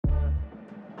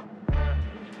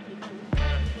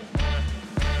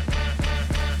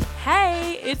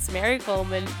it's Mary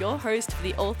Coleman, your host for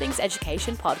the All Things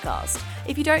Education podcast.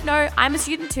 If you don't know, I'm a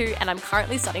student too, and I'm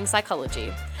currently studying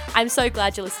psychology. I'm so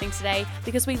glad you're listening today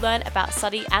because we learn about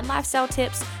study and lifestyle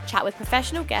tips, chat with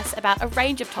professional guests about a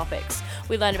range of topics.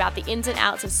 We learn about the ins and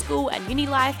outs of school and uni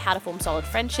life, how to form solid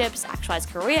friendships, actualize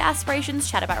career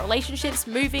aspirations, chat about relationships,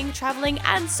 moving, traveling,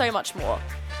 and so much more.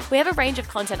 We have a range of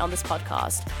content on this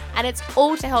podcast, and it's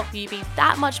all to help you be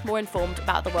that much more informed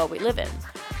about the world we live in.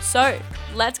 So,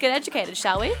 let's get educated,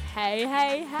 shall we?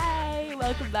 Hey,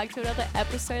 welcome back to another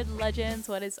episode, legends.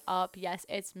 What is up? Yes,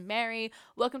 it's Mary.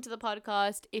 Welcome to the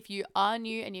podcast. If you are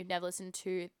new and you've never listened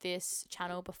to this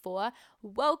channel before,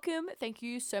 welcome. Thank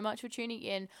you so much for tuning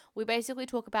in. We basically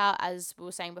talk about, as we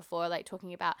were saying before, like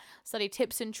talking about study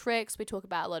tips and tricks. We talk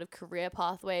about a lot of career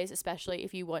pathways, especially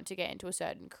if you want to get into a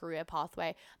certain career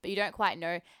pathway, but you don't quite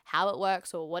know how it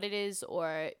works or what it is,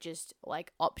 or just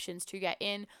like options to get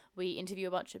in. We interview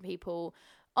a bunch of people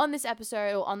on this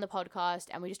episode or on the podcast,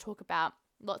 and we just talk about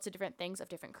lots of different things of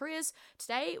different careers.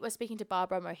 Today, we're speaking to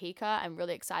Barbara Mojica. I'm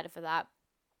really excited for that.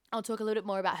 I'll talk a little bit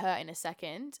more about her in a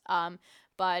second.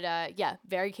 But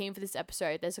very keen for this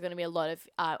episode. There's going to be a lot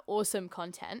of awesome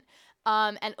content.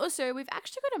 And also, we've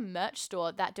actually got a merch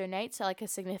store that donates like a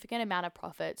significant amount of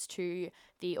profits to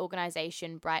the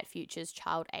organization Bright Futures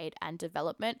Child Aid and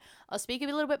Development. I'll speak a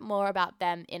little bit more about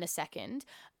them in a second.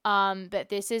 But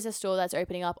this is a store that's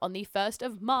opening up on the 1st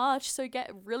of March. So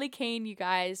get really keen, you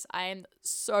guys. I am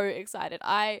so excited.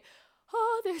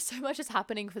 There's so much is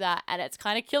happening for that, and it's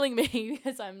kind of killing me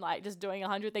because I'm like just doing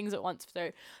 100 things at once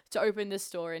to open this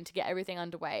store and to get everything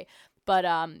underway. But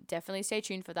definitely stay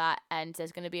tuned for that, and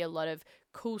there's going to be a lot of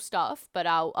cool stuff, but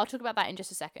I'll talk about that in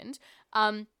just a second.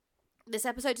 This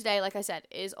episode today, like I said,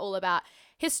 is all about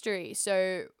history.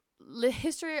 So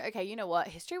history, okay, you know what?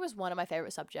 History was one of my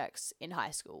favorite subjects in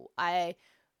high school. I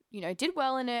did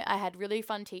well in it. I had really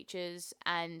fun teachers,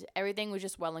 and everything was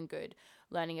just well and good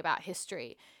learning about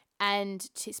history. And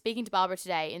speaking to Barbara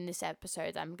today in this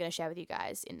episode, I'm going to share with you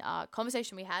guys in our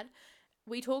conversation we had,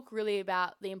 we talk really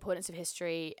about the importance of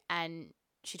history, and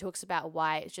she talks about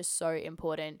why it's just so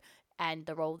important and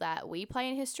the role that we play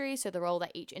in history. So the role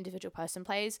that each individual person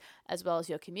plays, as well as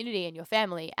your community and your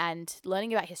family, and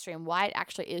learning about history and why it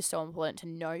actually is so important to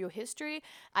know your history.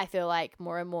 I feel like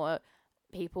more and more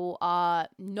people are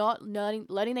not learning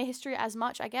their history as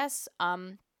much, I guess.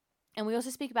 And we also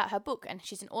speak about her book, and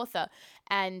she's an author,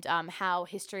 and how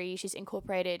she's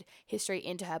incorporated history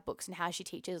into her books and how she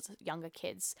teaches younger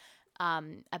kids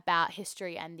about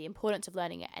history and the importance of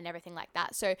learning it and everything like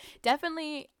that. So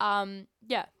definitely,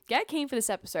 get keen for this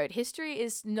episode. History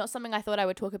is not something I thought I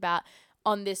would talk about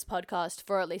on this podcast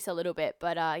for at least a little bit,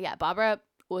 but Barbara,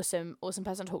 awesome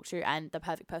person to talk to, and the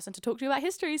perfect person to talk to about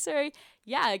history. So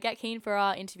yeah, get keen for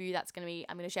our interview.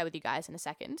 I'm going to share with you guys in a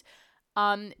second.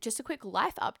 Just a quick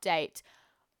life update.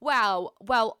 Wow.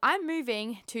 Well, I'm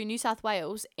moving to New South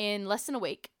Wales in less than a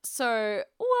week. So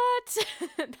what?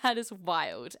 That is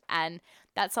wild. And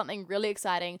that's something really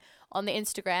exciting. On the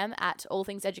Instagram at All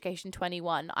Things Education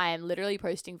 21, I am literally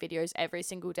posting videos every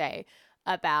single day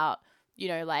about,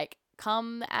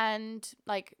 come and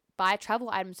buy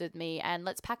travel items with me, and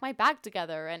let's pack my bag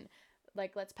together, and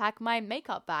let's pack my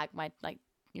makeup bag, my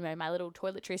little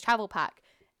toiletries travel pack.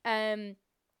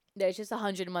 There's just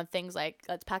 101 things,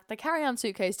 let's pack the carry-on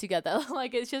suitcase together.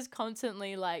 It's just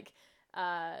constantly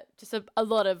just a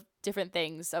lot of different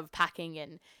things of packing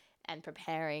and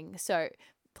preparing. So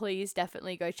please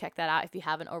definitely go check that out if you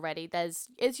haven't already.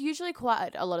 It's usually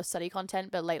quite a lot of study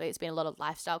content, but lately it's been a lot of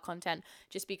lifestyle content,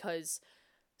 just because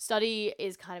study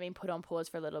is kind of being put on pause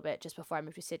for a little bit just before I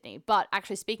moved to Sydney. But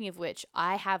actually, speaking of which,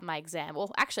 I have my exam.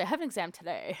 Well, actually, I have an exam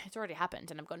today. It's already happened,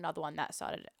 and I've got another one that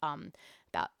started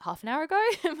about half an hour ago.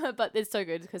 But it's so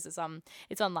good because it's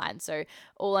online. So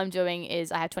all I'm doing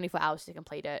is I have 24 hours to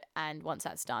complete it, and once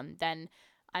that's done, then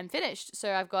I'm finished.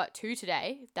 So I've got 2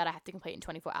 today that I have to complete in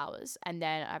 24 hours, and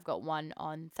then I've got 1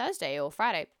 on Thursday or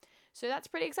Friday. So that's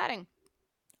pretty exciting.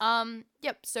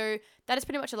 So that is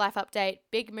pretty much a life update.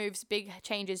 Big moves, big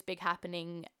changes, big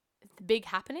happenings,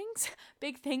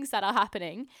 big things that are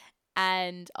happening.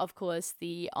 And of course,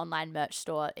 the online merch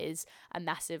store is a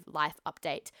massive life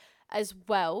update as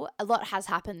well. A lot has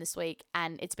happened this week,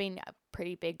 and it's been a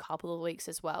pretty big couple of weeks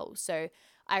as well. So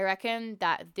I reckon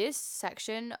that this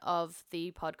section of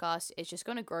the podcast is just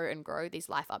going to grow and grow, these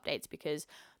life updates, because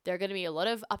there are going to be a lot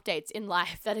of updates in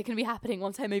life that are going to be happening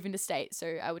once I move into state.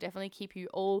 So I will definitely keep you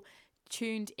all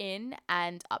tuned in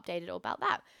and updated all about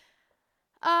that.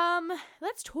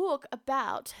 Let's talk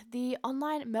about the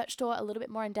online merch store a little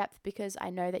bit more in depth, because I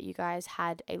know that you guys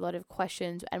had a lot of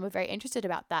questions and were very interested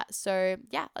about that. So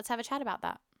yeah, let's have a chat about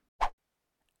that.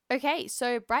 Okay,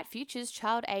 so Bright Futures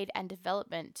Child Aid and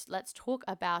Development. Let's talk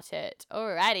about it.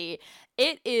 Alrighty.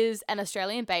 It is an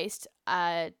Australian based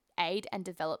aid and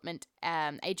development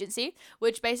agency,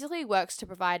 which basically works to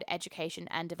provide education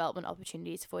and development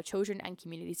opportunities for children and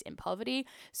communities in poverty.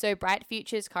 So Bright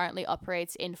Futures currently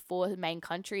operates in 4 main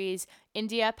countries: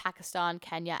 India, Pakistan,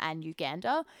 Kenya, and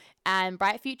Uganda. And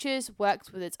Bright Futures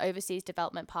works with its overseas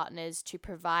development partners to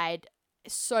provide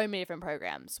so many different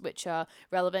programs which are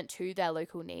relevant to their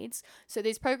local needs. So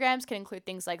these programs can include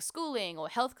things like schooling or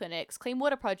health clinics, clean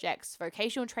water projects,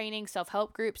 vocational training,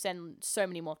 self-help groups, and so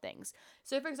many more things.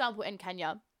 So for example, in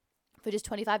Kenya, for just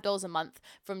 $25 a month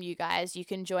from you guys, you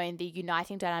can join the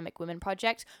Uniting Dynamic Women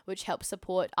project, which helps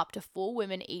support up to 4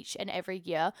 women each and every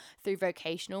year through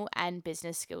vocational and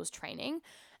business skills training.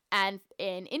 And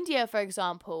in India, for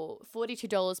example,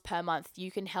 $42 per month,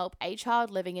 you can help a child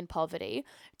living in poverty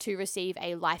to receive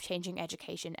a life-changing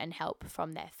education and help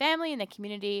from their family and their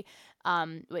community,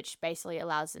 which basically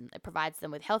it provides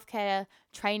them with healthcare,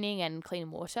 training, and clean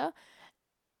water.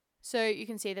 So you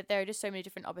can see that there are just so many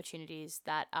different opportunities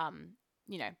that,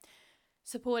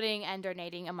 supporting and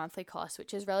donating a monthly cost,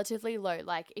 which is relatively low.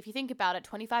 Like, if you think about it,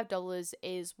 $25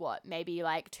 is what, maybe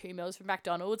like 2 meals from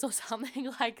McDonald's or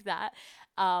something like that.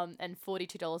 And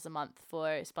 $42 a month for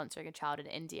sponsoring a child in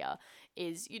India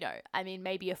is,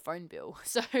 maybe a phone bill.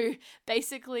 So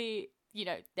basically,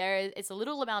 it's a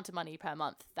little amount of money per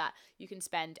month that you can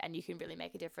spend, and you can really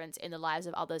make a difference in the lives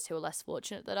of others who are less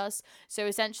fortunate than us. So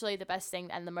essentially, the best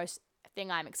thing and the most thing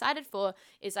I'm excited for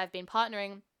is I've been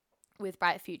partnering with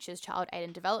Bright Futures Child Aid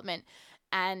and Development.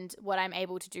 And what I'm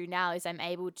able to do now is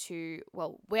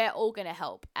we're all going to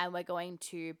help, and we're going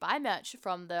to buy merch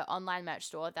from the online merch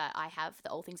store that I have,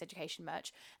 the All Things Education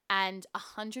merch, and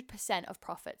 100% of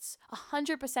profits.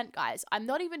 100%, guys. I'm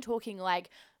not even talking like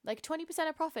 20%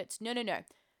 of profits. No.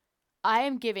 I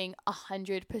am giving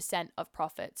 100% of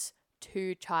profits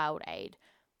to Child Aid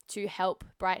to help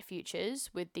Bright Futures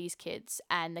with these kids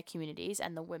and the communities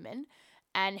and the women,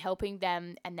 and helping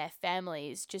them and their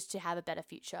families just to have a better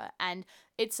future. And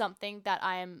it's something that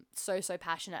I am so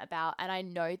passionate about. And I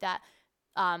know that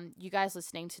you guys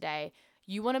listening today,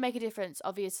 you want to make a difference,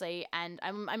 obviously. And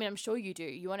I'm sure you do.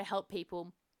 You want to help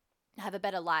people have a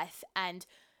better life. And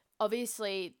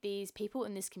obviously, these people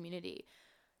in this community,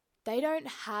 they don't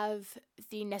have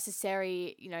the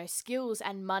necessary, skills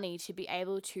and money to be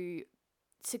able to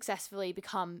successfully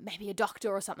become maybe a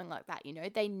doctor or something like that.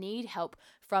 They need help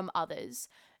from others.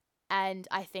 And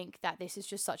I think that this is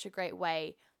just such a great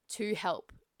way to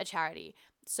help a charity.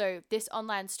 So this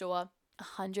online store,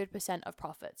 100% of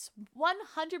profits,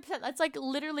 100%, that's like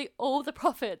literally all the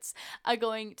profits are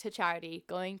going to charity,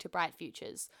 going to Bright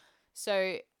Futures.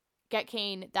 So get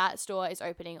keen. That store is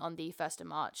opening on the 1st of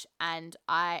March, and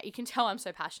you can tell I'm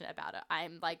so passionate about it.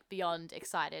 I'm like beyond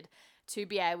excited to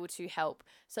be able to help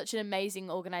such an amazing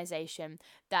organization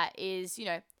that is,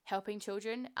 helping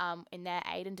children in their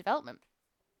aid and development.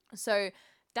 So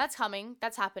that's coming,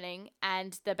 that's happening,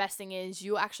 and the best thing is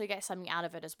you'll actually get something out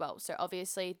of it as well. So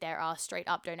obviously there are straight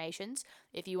up donations.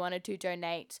 If you wanted to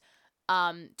donate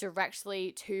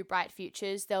directly to Bright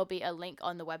Futures, there'll be a link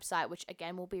on the website, which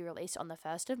again will be released on the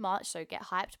 1st of March. So get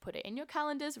hyped, put it in your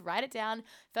calendars, write it down.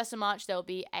 1st of March, there'll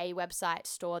be a website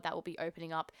store that will be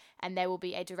opening up, and there will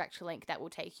be a direct link that will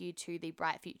take you to the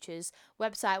Bright Futures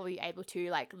website where you're able to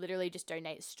literally just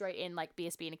donate straight in, like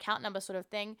BSB and account number sort of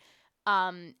thing.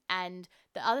 And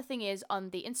the other thing is,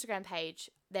 on the Instagram page,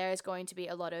 there is going to be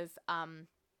a lot of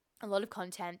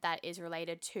content that is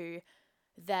related to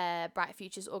the Bright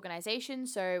Futures organization.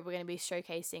 So we're going to be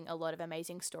showcasing a lot of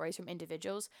amazing stories from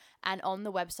individuals. And on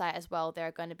the website as well, there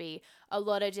are going to be a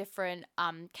lot of different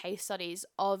case studies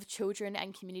of children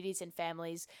and communities and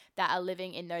families that are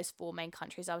living in those 4 main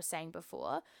countries I was saying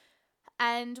before.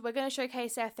 And we're going to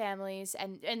showcase their families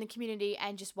and the community,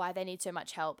 and just why they need so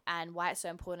much help, and why it's so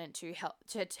important to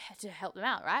help them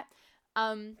out, right?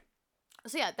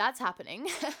 So yeah, that's happening.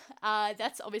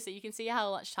 That's obviously, you can see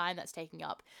how much time that's taking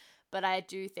up. But I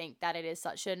do think that it is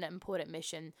such an important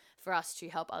mission for us to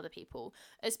help other people.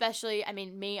 Especially,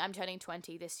 I'm turning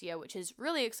 20 this year, which is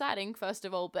really exciting, first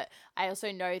of all. But I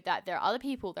also know that there are other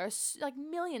people, there are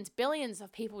millions, billions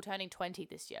of people turning 20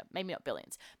 this year. Maybe not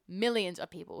billions, millions of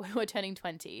people who are turning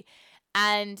 20.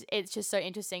 And it's just so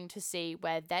interesting to see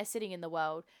where they're sitting in the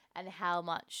world, and how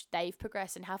much they've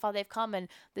progressed and how far they've come, and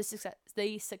the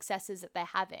successes that they're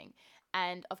having.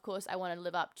 And of course, I want to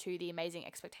live up to the amazing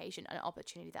expectation and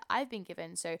opportunity that I've been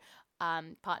given. So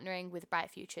partnering with Bright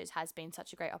Futures has been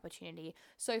such a great opportunity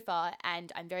so far,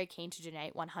 and I'm very keen to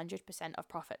donate 100% of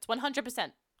profits.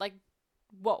 100%.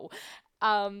 Whoa.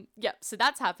 So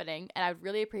that's happening, and I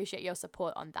really appreciate your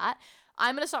support on that.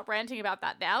 I'm going to stop ranting about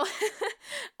that now.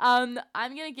 I'm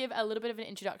going to give a little bit of an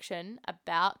introduction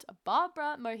about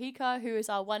Barbara Mojica, who is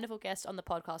our wonderful guest on the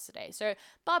podcast today. So,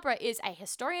 Barbara is a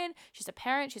historian, she's a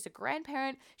parent, she's a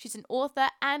grandparent, she's an author,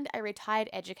 and a retired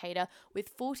educator with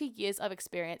 40 years of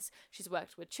experience. She's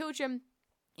worked with children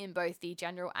in both the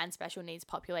general and special needs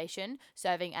population,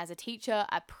 serving as a teacher,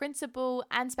 a principal,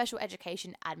 and special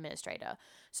education administrator.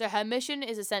 So, her mission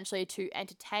is essentially to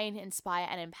entertain, inspire,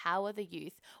 and empower the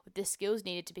youth with the skills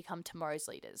needed to become tomorrow's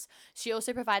leaders. She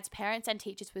also provides parents and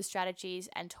teachers with strategies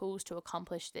and tools to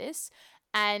accomplish this.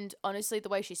 And honestly, the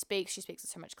way she speaks with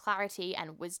so much clarity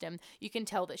and wisdom. You can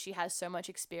tell that she has so much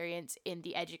experience in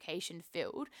the education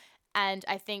field. And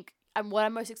I think and what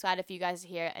I'm most excited for you guys to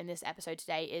hear in this episode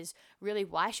today is really,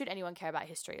 why should anyone care about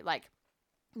history? Like,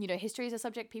 history is a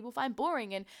subject people find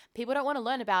boring and people don't want to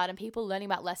learn about, and people are learning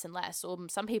about less and less, or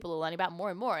some people are learning about more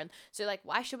and more. And so, like,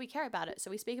 why should we care about it? So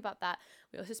we speak about that.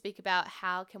 We also speak about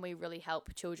how can we really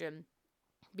help children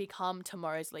become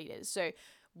tomorrow's leaders. So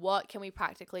what can we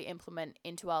practically implement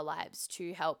into our lives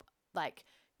to help, like,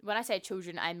 when I say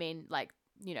children, I mean, like,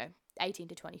 18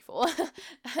 to 24.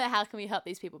 How can we help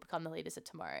these people become the leaders of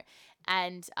tomorrow?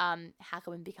 And how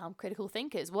can we become critical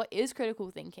thinkers? What is critical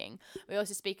thinking? We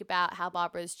also speak about how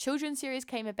Barbara's children's series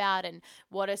came about and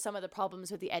what are some of the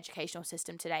problems with the educational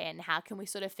system today, and how can we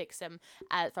sort of fix them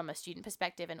from a student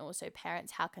perspective, and also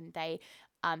parents, how can they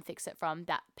fix it from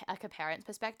that, like, a parent's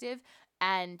perspective.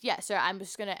 And yeah, so I'm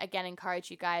just going to again encourage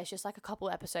you guys, just like a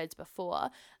couple episodes before,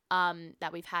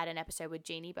 that we've had an episode with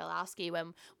Jeannie Belowski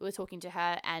when we were talking to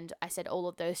her, and I said, all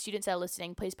of those students that are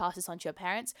listening, please pass this on to your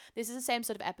parents. This is the same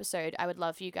sort of episode. I would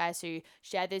love for you guys to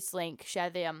share this link, share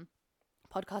the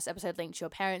podcast episode link to your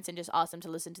parents, and just ask them to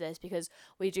listen to this, because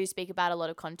we do speak about a lot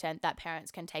of content that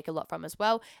parents can take a lot from as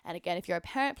well. And again, if you're a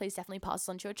parent, please definitely pass this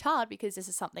on to your child, because this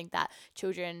is something that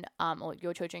children or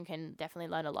your children can definitely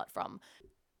learn a lot from.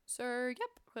 So, yep,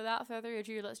 without further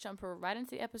ado, let's jump right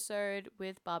into the episode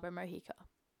with Barbara Mojica.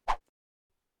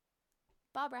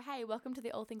 Barbara, hey, welcome to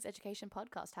the All Things Education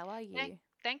podcast. How are Thank, you?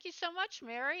 thank you so much,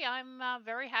 Mary. I'm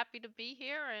very happy to be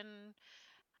here and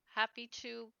happy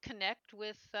to connect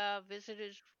with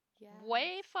visitors Yes.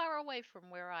 way far away from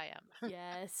where I am.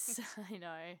 Yes, I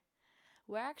know.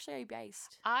 Where actually are you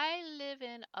based? I live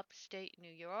in upstate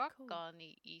New York Cool. on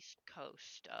the east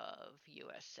coast of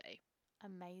USA.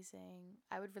 Amazing.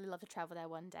 I would really love to travel there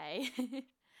one day.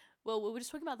 Well, we were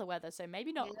just talking about the weather, so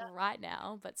maybe not Yeah, right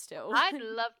now, but still. I'd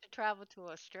love to travel to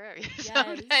Australia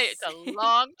someday. It's Yes. a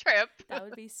long trip. That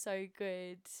would be so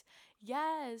good.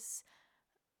 Yes.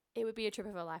 It would be a trip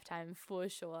of a lifetime for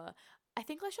sure. I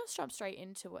think let's just jump straight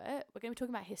into it. We're going to be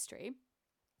talking about history.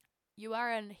 You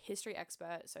are an history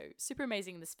expert, so super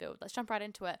amazing in this field. Let's jump right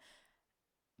into it.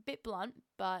 Bit blunt,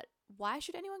 but why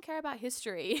should anyone care about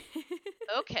history?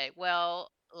 Okay,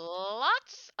 well,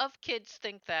 lots of kids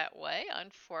think that way,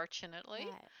 unfortunately.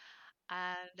 Right.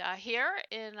 And here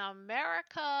in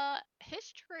America,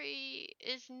 history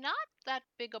is not that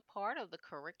big a part of the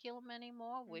curriculum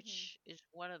anymore, Mhm. which is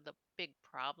one of the big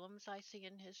problems I see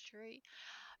in history,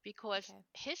 because Okay.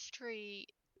 history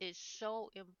is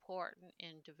so important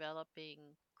in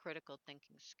developing critical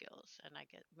thinking skills. And I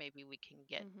get maybe we can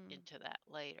get Mhm. into that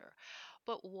later.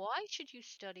 But why should you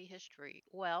study history?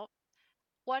 Well,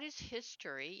 what is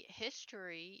history?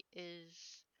 History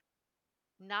is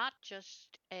not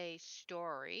just a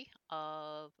story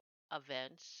of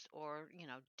events or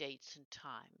dates and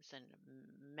times and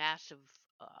massive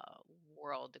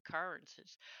world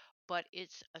occurrences, but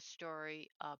it's a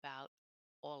story about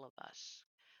all of us.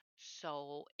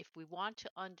 So if we want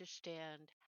to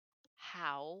understand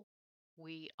how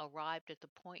we arrived at the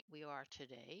point we are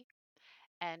today,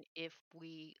 and if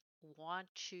we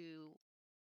want to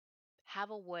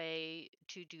have a way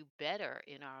to do better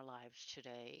in our lives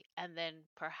today, and then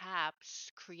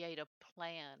perhaps create a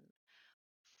plan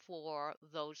for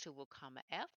those who will come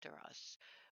after us,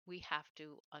 we have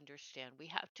to understand, we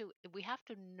have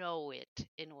to know it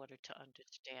in order to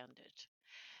understand it.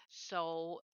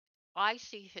 So I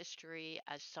see history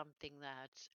as something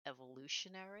that's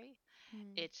evolutionary.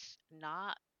 Mm. It's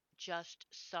not just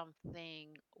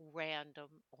something random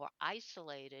or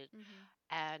isolated. Mhm.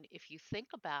 And if you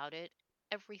think about it,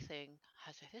 everything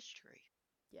has a history,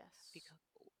 Yes. because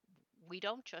we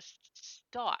don't just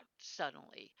start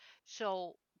suddenly.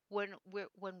 So when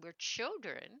we're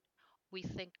children, we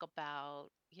think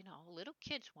about, little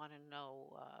kids want to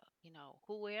know,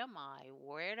 who am I?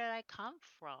 Where did I come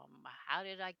from? How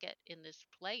did I get in this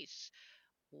place?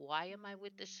 Why am I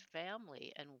with this Mm.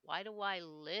 family? And why do I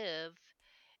live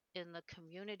in the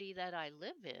community that I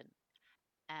live in?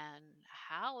 And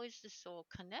how is this all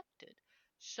connected?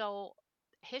 So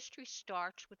history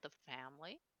starts with the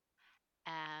family.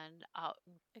 And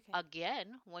Okay.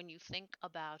 again, when you think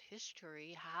about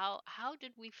history, how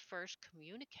did we first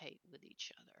communicate with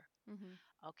each other? Mhm.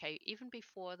 Okay, even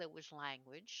before there was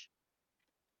language,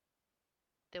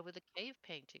 there were the cave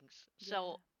paintings. Yeah.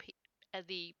 So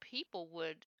the people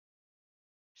would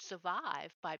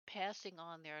survive by passing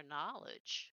on their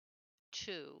knowledge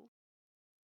to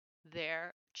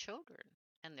their children,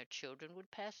 and their children would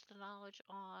pass the knowledge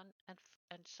on,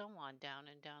 and so on, down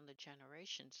and down the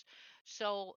generations.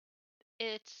 So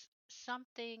it's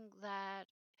something that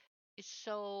is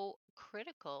so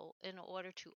critical in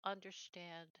order to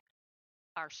understand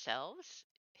ourselves.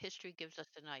 History gives us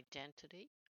an identity.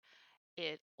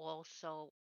 It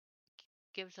also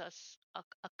gives us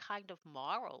a kind of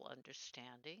moral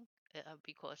understanding,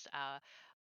 because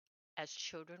as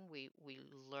children we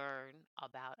learn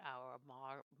about our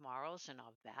morals and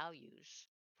our values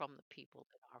from the people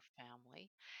in our family.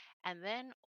 And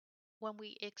then when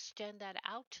we extend that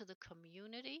out to the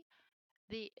community,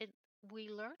 the it, we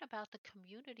learn about the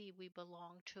community we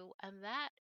belong to, and that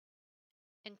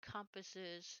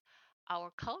encompasses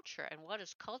our culture. And what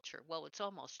is culture? Well, it's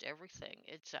almost everything.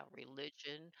 It's our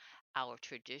religion, our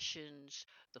traditions,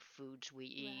 the foods we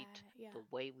eat, Right. Yeah. the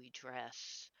way we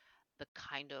dress, the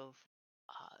kind of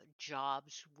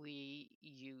jobs we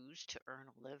use to earn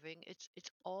a living. It's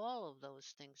all of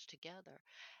those things together.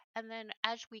 And then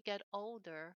as we get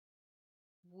older,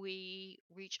 we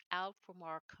reach out from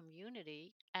our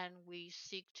community and we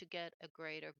seek to get a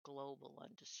greater global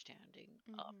understanding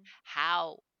of Mhm.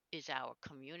 how is our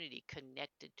community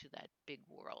connected to that big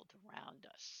world around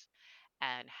us,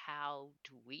 and how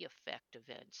do we affect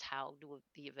events, how do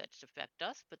the events affect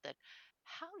us, but then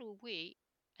how do we,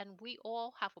 and we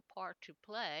all have a part to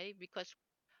play, because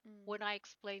Mm. when I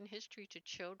explain history to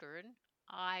children,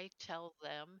 I tell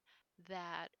them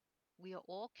that we are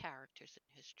all characters in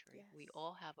history. We Yes.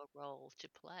 all have a role to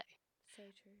play.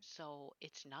 So true. So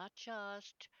it's not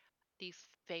just these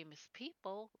famous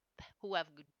people who have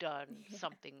done Yeah.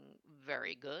 something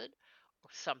very good or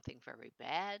something very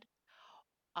bad,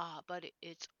 but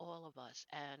it's all of us.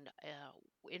 And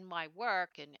in my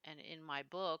work and in my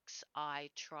books, I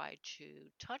try to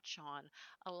touch on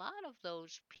a lot of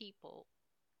those people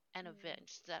and Mm.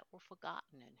 events that were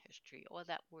forgotten in history, or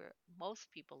that most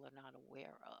people are not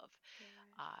aware of.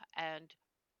 Right.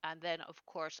 And then of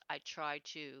course I try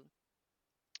to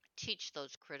teach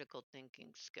those critical thinking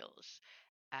skills.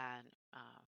 And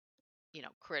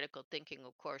critical thinking,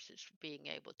 of course, is being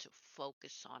able to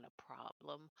focus on a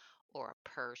problem or a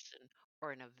person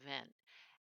or an event,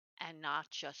 and not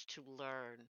just to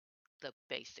learn the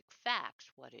basic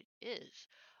facts, what it is,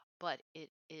 but it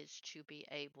is to be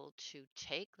able to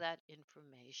take that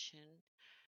information,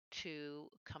 to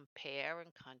compare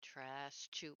and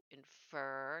contrast, to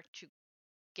infer, to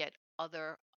get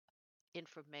other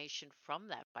information from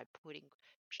that. By putting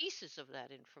pieces of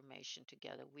that information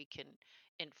together, we can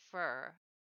infer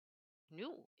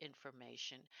new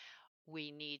information.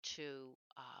 We need to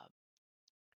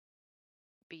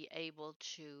be able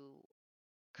to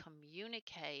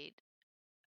communicate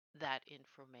that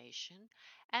information,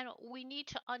 and we need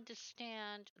to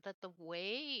understand that the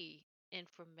way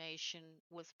information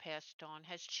was passed on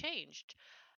has changed.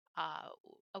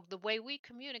 Of the way we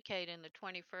communicate in the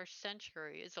 21st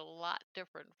century is a lot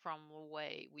different from the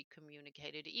way we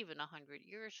communicated even 100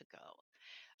 years ago.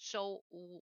 So,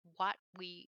 what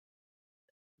we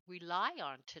rely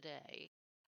on today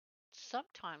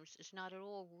sometimes is not at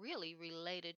all really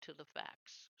related to the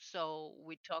facts. So,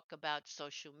 we talk about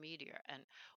social media, and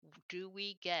do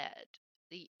we get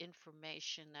the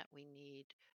information that we need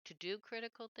to do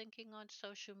critical thinking on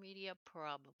social media?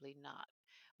 Probably not.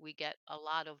 We get a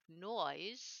lot of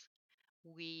noise.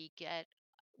 We get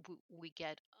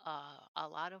a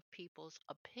lot of people's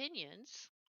opinions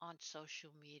on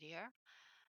social media,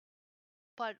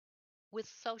 but with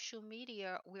social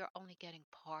media we're only getting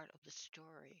part of the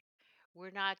story.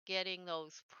 We're not getting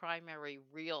those primary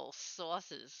real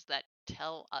sources that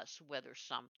tell us whether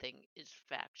something is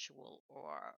factual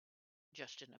or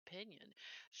just an opinion.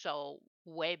 So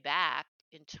way back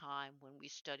in time when we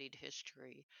studied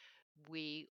history,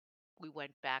 we we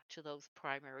went back to those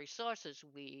primary sources.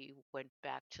 We went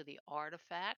back to the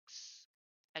artifacts,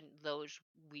 and those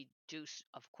we do,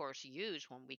 of course, use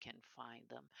when we can find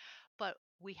them. But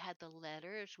we had the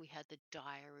letters, we had the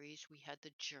diaries, we had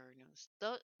the journals.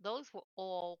 Those were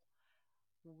all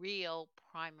real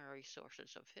primary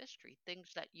sources of history,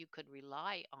 things that you could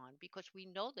rely on, because we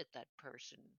know that that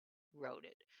person wrote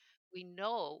it. We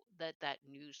know that that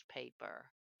newspaper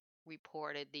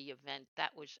reported the event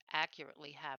that was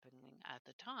accurately happening at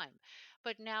the time.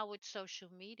 But now with social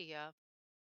media,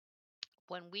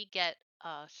 when we get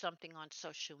something on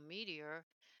social media,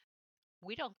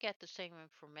 we don't get the same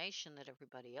information that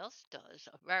everybody else does.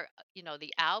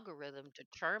 The algorithm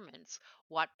determines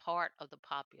what part of the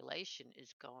population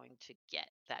is going to get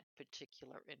that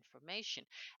particular information.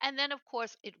 And then, of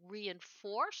course, it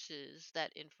reinforces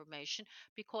that information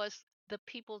because the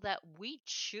people that we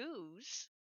choose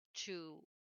to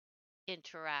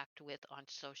interact with on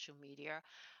social media,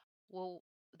 well,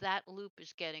 that loop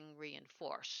is getting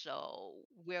reinforced. So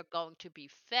we're going to be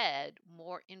fed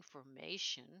more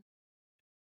information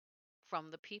from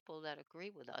the people that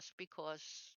agree with us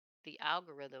because the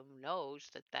algorithm knows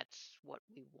that that's what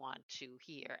we want to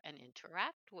hear and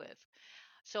interact with.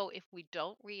 So if we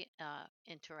don't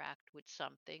interact with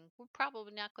something, we're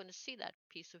probably not going to see that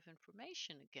piece of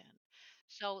information again.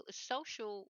 So the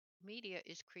social media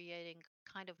is creating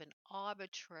kind of an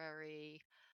arbitrary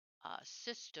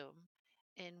system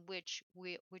in which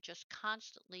we're just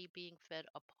constantly being fed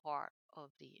a part of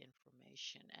the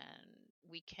information, and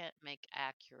we can't make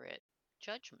accurate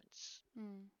judgments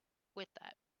Mm. with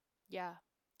that. Yeah.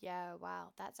 Yeah,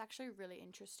 wow. That's actually really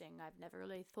interesting. I've never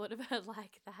really thought of it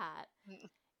like that. Mm.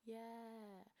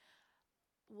 Yeah.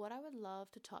 What I would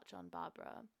love to touch on,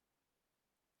 Barbara,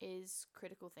 is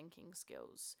critical thinking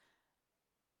skills.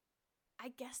 I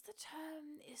guess the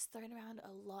term is thrown around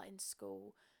a lot in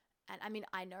school. And I mean,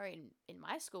 I know in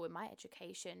my school, in my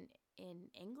education, in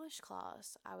English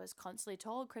class, I was constantly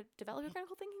told, develop your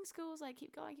critical thinking skills, like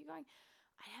keep going, keep going.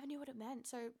 I never knew what it meant.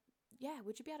 So, yeah,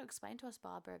 would you be able to explain to us,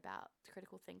 Barbara, about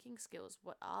critical thinking skills?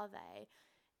 What are they?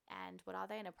 And what are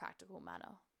they in a practical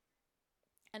manner?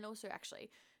 And also,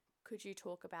 actually, could you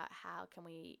talk about how can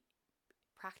we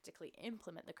practically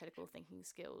implement the critical thinking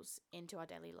skills into our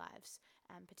daily lives,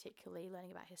 and particularly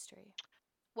learning about history?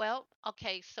 Well,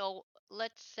 okay, so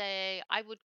let's say I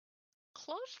would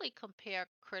closely compare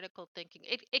critical thinking.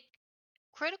 It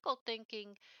critical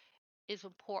thinking is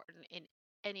important in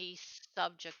any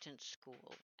subject in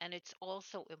school, and it's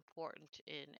also important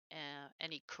in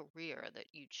any career that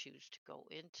you choose to go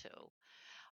into.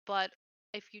 But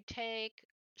if you take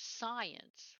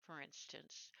science, for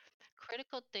instance,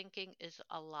 critical thinking is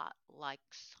a lot like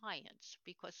science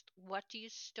because what do you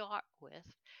start with?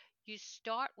 You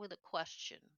start with a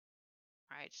question,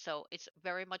 right? So it's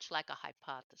very much like a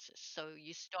hypothesis. So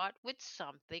you start with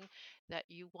something that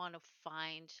you want to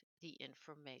find the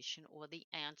information or the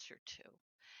answer to.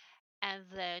 And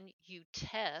then you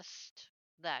test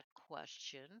that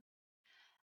question.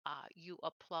 You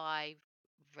apply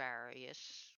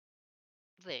various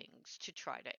things to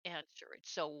try to answer it.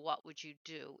 So, what would you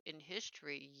do? In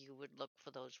history, you would look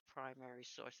for those primary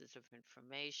sources of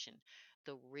information,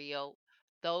 the real,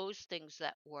 those things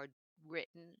that were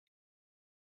written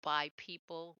by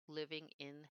people living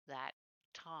in that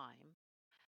time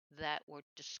that were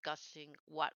discussing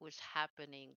what was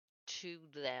happening to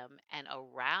them and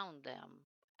around them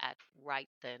at right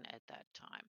then at that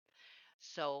time.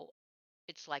 So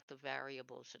it's like the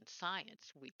variables in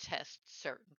science. We test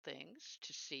certain things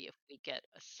to see if we get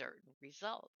a certain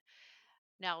result.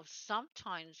 Now,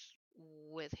 sometimes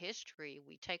with history,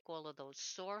 we take all of those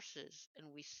sources and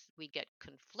we get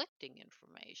conflicting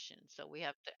information. So we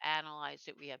have to analyze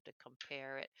it, we have to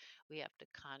compare it, we have to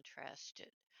contrast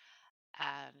it.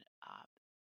 And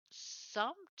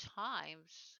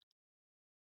sometimes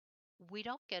we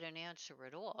don't get an answer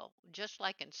at all. Just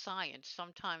like in science,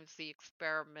 sometimes the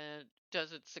experiment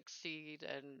doesn't succeed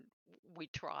and we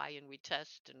try and we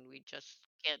test and we just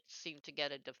can't seem to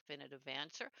get a definitive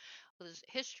answer. Well,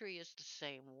 history is the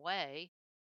same way.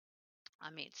 I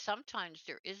mean, sometimes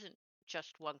there isn't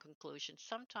just one conclusion.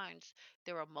 Sometimes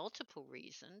there are multiple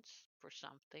reasons for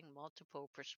something, multiple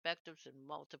perspectives and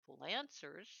multiple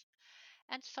answers.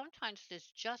 And sometimes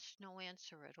there's just no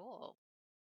answer at all.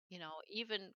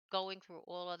 Even going through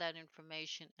all of that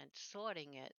information and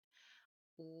sorting it,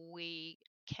 we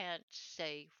can't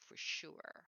say for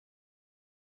sure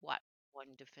what one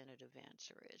definitive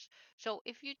answer is. So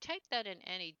if you take that in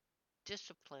any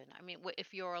discipline, I mean,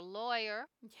 if you're a lawyer,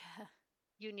 Yeah.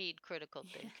 you need critical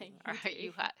Yeah, thinking, you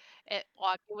right? do.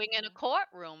 Arguing in a Yeah.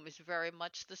 courtroom is very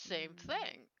much the same Mm.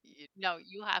 thing.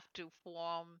 You have to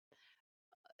form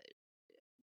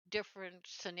different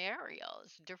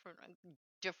scenarios,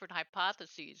 different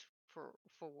hypotheses for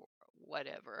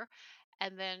whatever,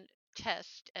 and then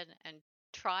test and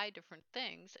try different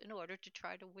things in order to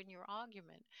try to win your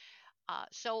argument.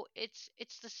 So it's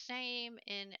the same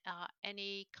in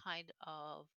any kind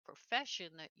of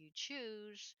profession that you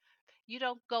choose. You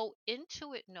don't go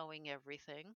into it knowing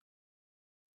everything.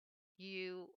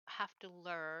 you have to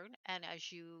learn, and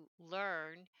as you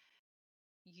learn,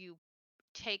 you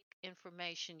take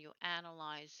information, you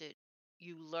analyze it,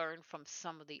 you learn from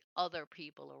some of the other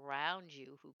people around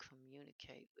you who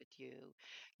communicate with you.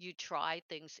 You try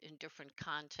things in different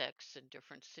contexts and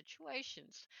different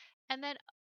situations. And then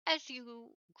as you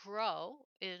grow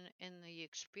in the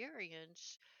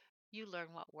experience, you learn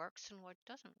what works and what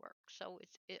doesn't work. So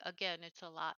again, it's a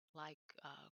lot like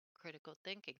critical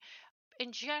thinking.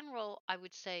 In general, I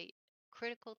would say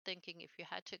critical thinking, if you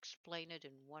had to explain it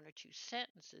in one or two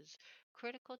sentences,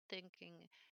 critical thinking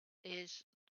is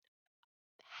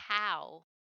how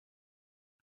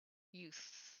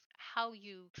how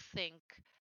you think,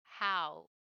 how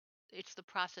it's the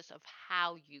process of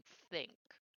how you think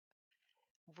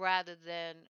rather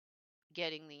than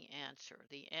getting the answer.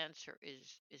 The answer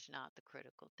is not the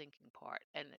critical thinking part.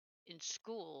 And in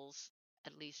schools,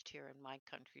 at least here in my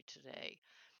country today,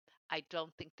 I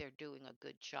don't think they're doing a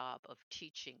good job of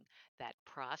teaching that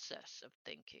process of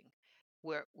thinking.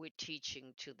 We're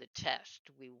teaching to the test.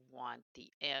 We want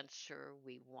the answer,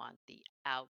 we want the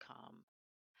outcome,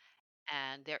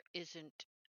 and there isn't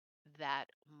that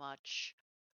much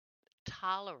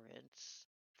tolerance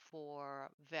for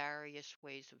various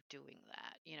ways of doing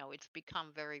that. It's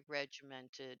become very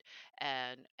regimented,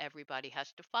 and everybody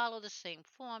has to follow the same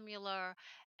formula,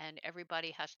 and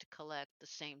everybody has to collect the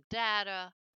same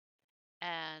data.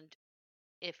 And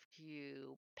if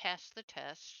you pass the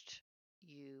test,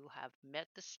 you have met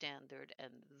the standard,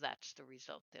 and that's the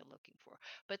result they're looking for.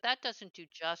 But that doesn't do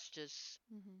justice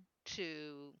Mm-hmm.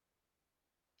 to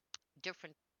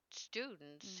different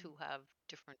students Mm. who have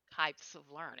different types of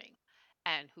learning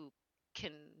and who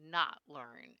cannot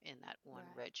learn in that one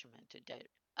Right. regimented day,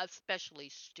 especially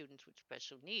students with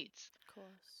special needs Of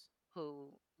course. who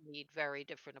need very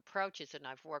different approaches. And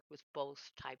I've worked with both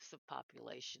types of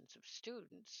populations of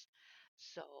students.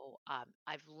 So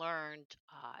I've learned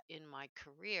in my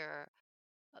career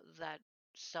that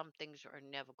some things are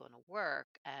never going to work.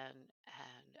 And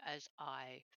as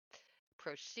I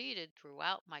proceeded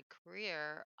throughout my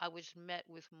career, I was met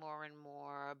with more and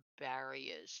more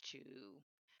barriers to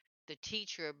the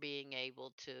teacher being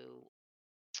able to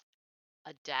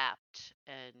adapt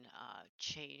and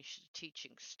change the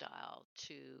teaching style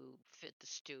to fit the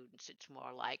students. It's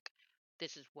more like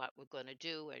this is what we're going to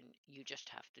do, and you just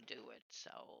have to do it.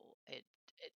 So it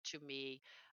to me,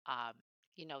 um,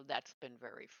 that's been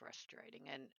very frustrating,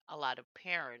 and a lot of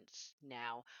parents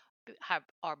now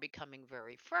are becoming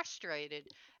very frustrated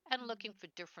and looking Mm. for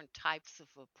different types of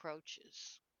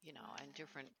approaches, and Right.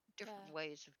 different Yeah.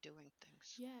 ways of doing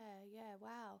things. Yeah. Yeah.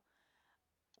 Wow.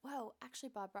 Well, actually,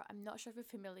 Barbara, I'm not sure if you're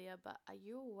familiar, but are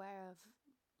you aware of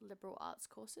liberal arts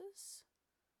courses?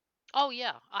 Oh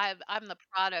yeah, I'm the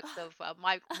product Oh, of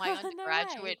my no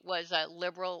way. undergraduate was a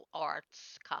liberal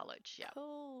arts college. Yeah.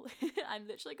 Cool. I'm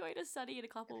literally going to study in a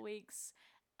couple of weeks.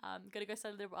 Gonna go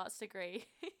study a liberal arts degree.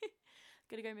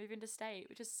 Gonna go move into state,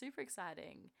 which is super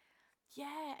exciting.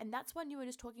 Yeah, and that's when you were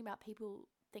just talking about people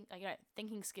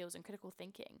thinking skills and critical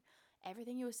thinking.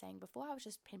 Everything you were saying before, I was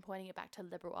just pinpointing it back to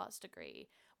liberal arts degree.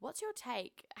 What's your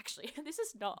take? Actually, this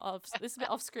is a bit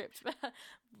off script, but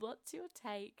what's your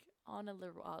take on a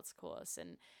liberal arts course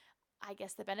and I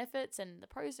guess the benefits and the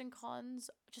pros and cons,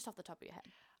 just off the top of your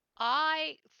head?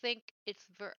 I think it's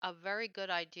a very good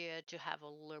idea to have a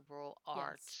liberal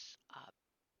Yes. arts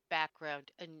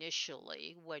background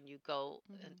initially when you go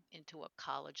Mm-hmm. into a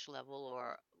college level,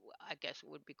 or I guess it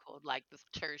would be called like the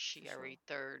For sure. tertiary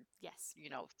Yes.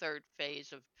 third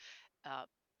phase of uh,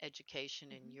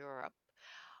 education in Mm-hmm. Europe.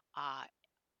 Uh,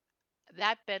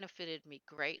 That benefited me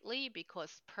greatly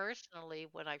because personally,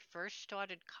 when I first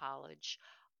started college,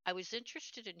 I was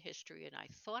interested in history and I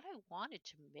thought I wanted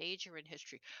to major in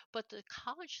history. But the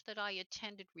college that I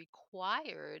attended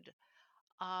required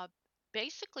uh,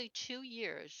 basically 2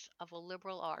 years of a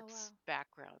liberal Oh arts wow.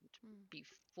 background Mm.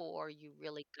 before you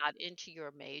really got into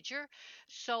your major.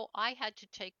 So I had to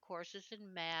take courses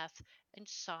in math and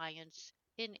science,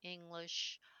 in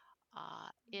English,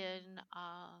 in Mm.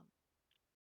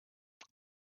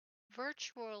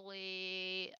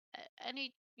 virtually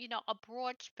any, a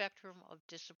broad spectrum of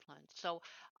disciplines. So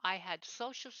I had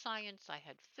social science, I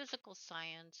had physical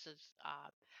sciences,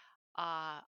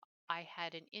 uh, I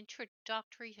had an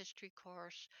introductory history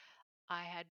course, I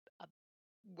had a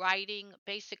writing,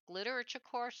 basic literature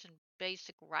course, and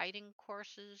basic writing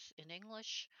courses in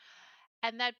English.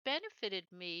 And that benefited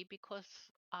me because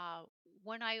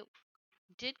when I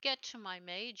did get to my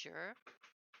major,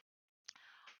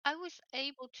 I was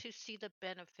able to see the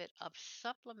benefit of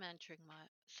supplementing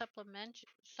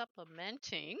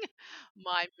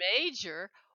my major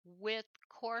with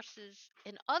courses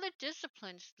in other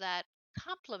disciplines that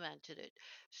complemented it.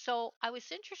 So I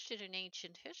was interested in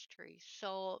ancient history.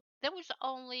 So there was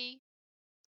only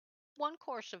one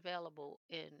course available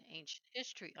in ancient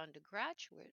history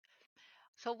undergraduate.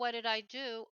 So what did I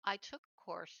do? I took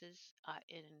courses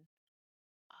in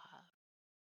uh,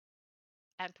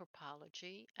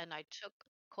 anthropology, and I took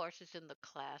courses in the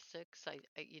classics.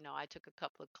 I took a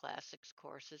couple of classics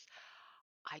courses.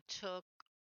 I took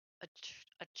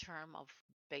a term of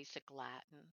basic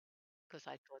Latin because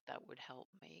I thought that would help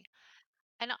me.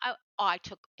 And I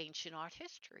took ancient art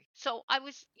history. So I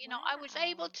was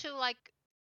able Wow. to like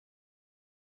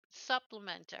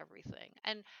supplement everything.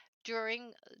 And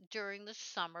during the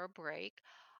summer break,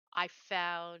 I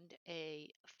found a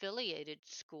affiliated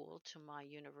school to my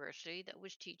university that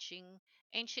was teaching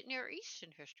ancient Near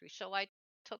Eastern history. So I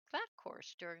took that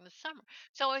course during the summer.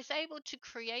 So I was able to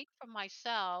create for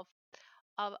myself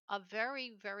a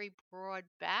very, very broad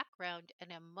background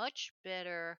and a much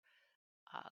better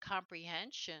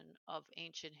comprehension of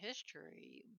ancient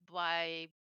history by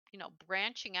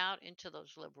branching out into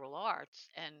those liberal arts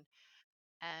and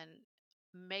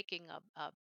making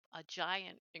a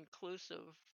giant inclusive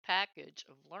package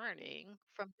of learning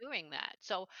from doing that.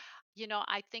 So,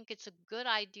 I think it's a good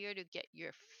idea to get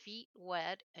your feet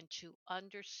wet and to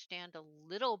understand a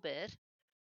little bit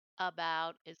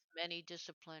about as many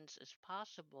disciplines as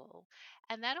possible.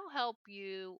 And that'll help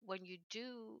you when you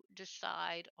do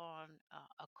decide on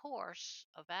a course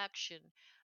of action.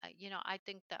 I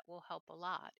think that will help a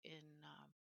lot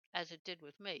as it did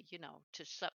with me,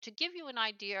 to give you an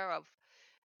idea of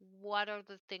what are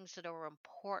the things that are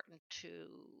important to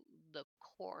the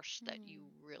course that Mm, you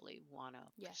really want to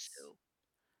yes. pursue.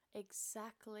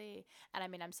 Exactly. And I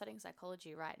mean, I'm studying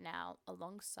psychology right now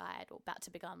alongside, or about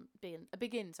to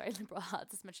begin, sorry, liberal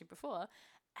arts, as mentioned before.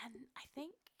 And I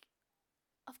think,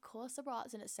 of course, liberal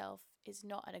arts in itself is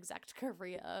not an exact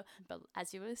career, but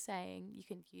as you were saying, you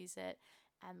can use it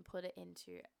and put it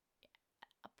into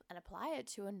and apply it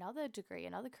to another degree,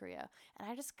 another career. And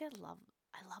I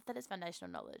love that it's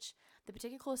foundational knowledge. The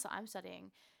particular course that I'm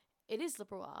studying, it is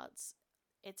liberal arts.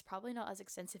 It's probably not as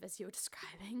extensive as you were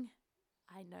describing.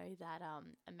 I know that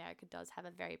America does have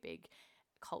a very big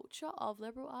culture of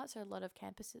liberal arts, or a lot of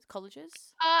campuses,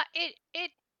 colleges.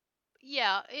 It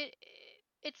Yeah,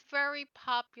 it's very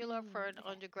popular for an Okay.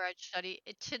 undergrad study.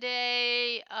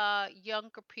 Today,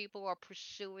 younger people are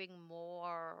pursuing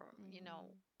more, Mm,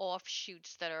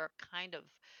 offshoots that are kind of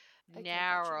okay,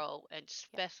 gotcha. narrow and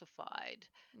Yep. specified.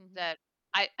 Mm-hmm. That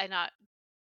I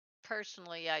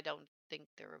personally, I don't think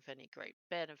they're of any great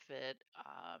benefit.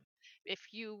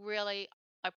 If you really,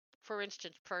 for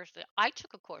instance, personally, I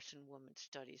took a course in women's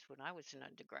studies when I was an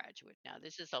undergraduate. Now,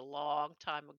 this is a long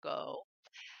time ago,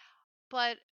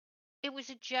 but it was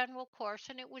a general course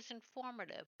and it was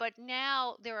informative. But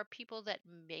now there are people that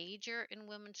major in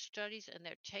women's studies and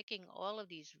they're taking all of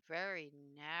these very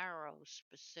narrow,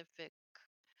 specific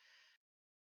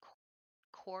c-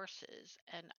 courses.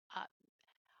 And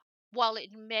while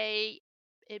it may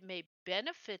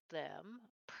benefit them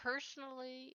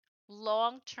personally,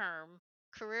 long term,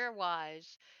 career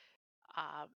wise,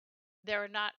 uh, there are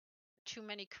not too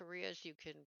many careers you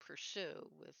can pursue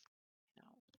with you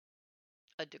know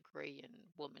a degree in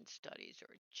women's studies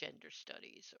or gender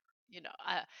studies or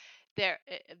there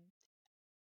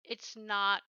it's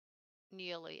not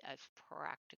nearly as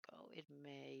practical. It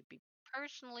may be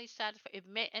personally satisfying,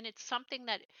 and it's something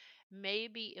that may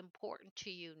be important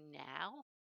to you now,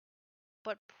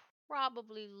 but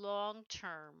probably long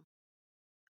term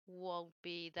won't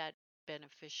be that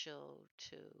beneficial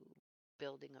to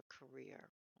building a career,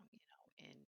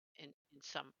 in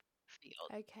some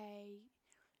field. Okay.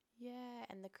 Yeah,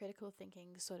 and the critical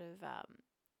thinking sort of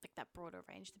like that broader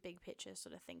range, the big picture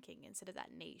sort of thinking instead of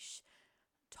that niche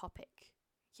topic.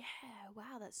 Yeah,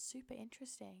 wow, that's super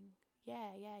interesting.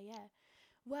 Yeah, yeah, yeah.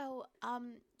 Well,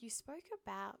 you spoke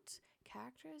about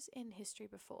characters in history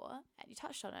before, and you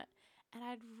touched on it, and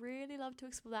I'd really love to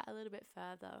explore that a little bit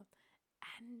further.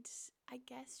 And I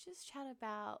guess just chat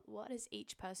about what is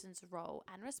each person's role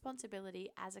and responsibility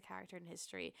as a character in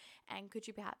history, and could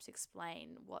you perhaps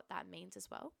explain what that means as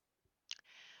well?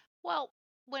 Well,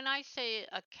 when I say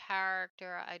a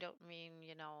character, I don't mean,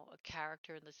 a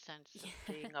character in the sense of Yeah.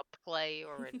 being a player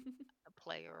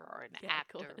or an Yeah, of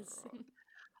actor, course.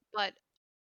 but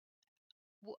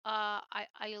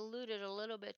I alluded a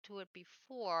little bit to it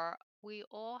before. We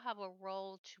all have a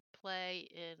role to play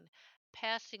in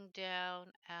passing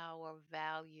down our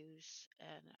values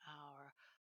and our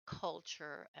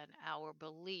culture and our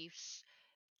beliefs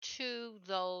to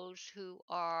those who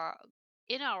are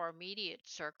in our immediate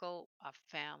circle of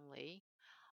family,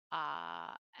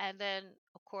 And then,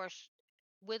 of course,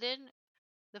 within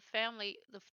the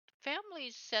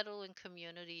families settle in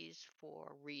communities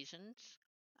for reasons.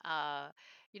 Uh,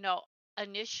 you know,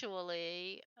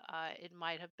 initially, it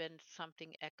might have been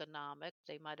something economic.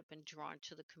 They might have been drawn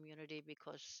to the community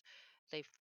because they,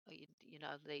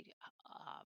 they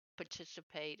uh,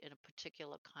 participate in a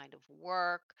particular kind of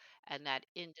work, and that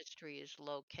industry is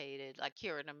located. Like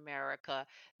here in America,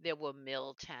 there were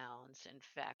mill towns and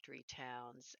factory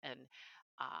towns, and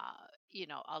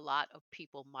a lot of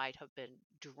people might have been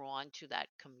drawn to that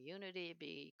community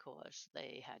because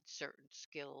they had certain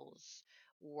skills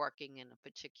working in a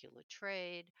particular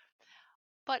trade.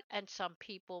 And some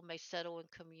people may settle in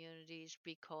communities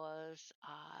because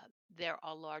there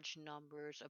are large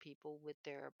numbers of people with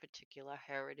their particular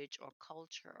heritage or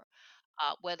culture,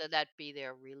 whether that be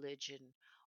their religion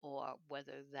or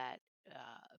whether that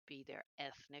be their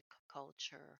ethnic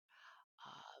culture.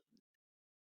 Uh,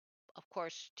 of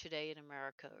course, today in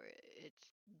America,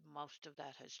 it's most of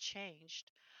that has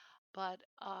changed, but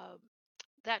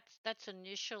that's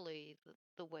initially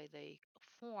the way they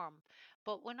form.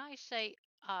 But when I say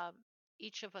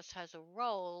each of us has a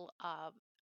role,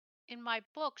 in my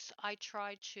books, I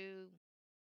try to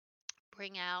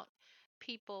bring out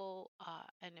people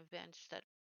and events that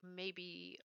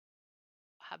maybe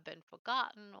have been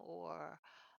forgotten or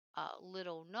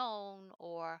little known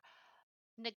or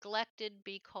neglected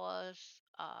because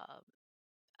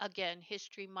again,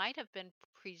 history might have been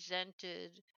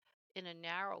presented in a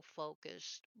narrow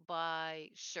focus by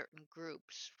certain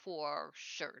groups for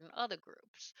certain other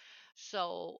groups.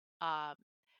 So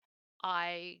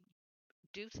I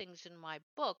do things in my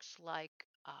books like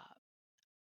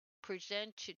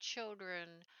present to children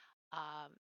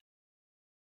um,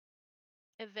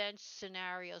 events,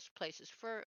 scenarios, places.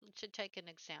 For to take an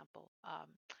example,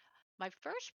 my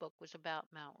first book was about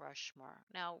Mount Rushmore.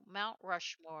 Now, Mount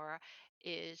Rushmore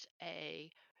is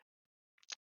a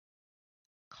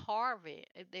carving.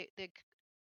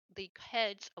 The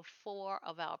heads of four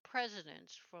of our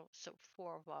presidents, so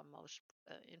four of our most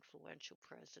influential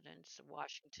presidents: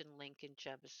 Washington, Lincoln,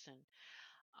 Jefferson,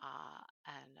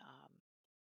 and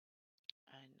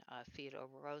Theodore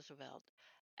Roosevelt,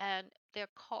 and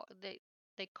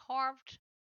they carved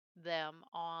them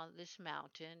on this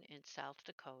mountain in South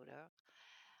Dakota,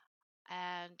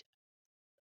 and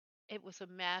it was a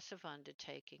massive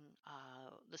undertaking.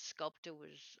 The sculptor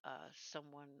was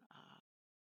someone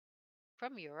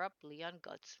from Europe, Leon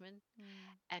Gutzman,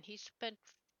 Mm. and he spent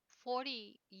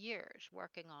 40 years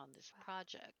working on this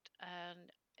project,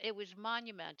 and it was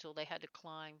monumental. They had to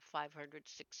climb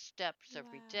 506 steps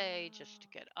every day just to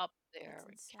Wow. get up That's there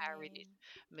and carry these insane.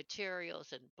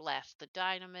 materials and blast the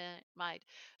dynamite.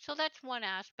 So that's one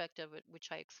aspect of it,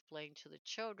 which I explained to the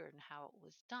children how it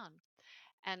was done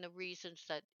and the reasons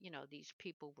that, these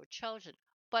people were chosen.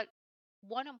 But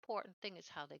one important thing is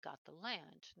how they got the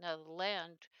land. Now, the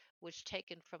land was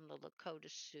taken from the Lakota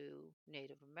Sioux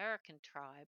Native American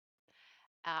tribe.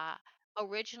 Uh,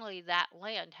 Originally, that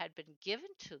land had been given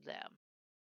to them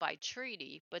by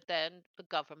treaty, but then the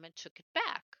government took it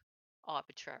back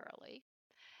arbitrarily.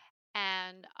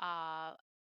 And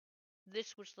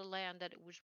this was the land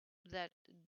that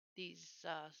these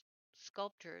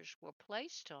sculptures were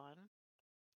placed on.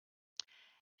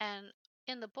 And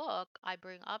in the book, I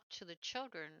bring up to the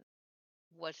children,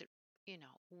 was it,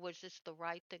 was this the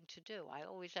right thing to do? I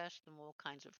always ask them all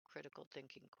kinds of critical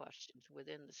thinking questions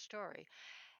within the story.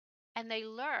 And they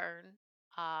learn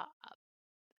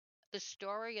the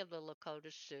story of the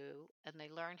Lakota Sioux, and they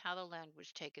learn how the land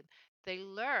was taken. They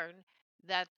learn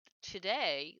that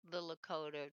today the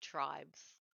Lakota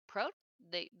tribes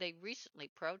they recently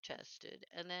protested,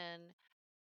 and then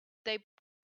they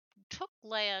took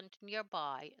land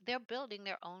nearby. They're building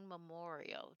their own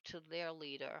memorial to their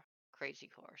leader, Crazy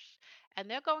Horse. And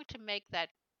they're going to make that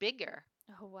bigger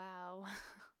Oh, wow.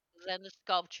 than the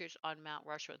sculptures on Mount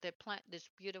Rushmore. They plant this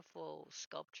beautiful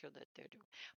sculpture that they're doing,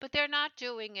 but they're not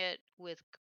doing it with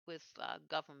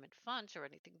government funds or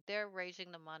anything. They're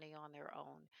raising the money on their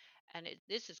own, and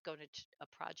this is a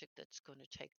project that's going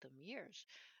to take them years.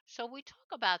 So we talk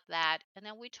about that, and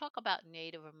then we talk about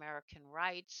Native American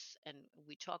rights, and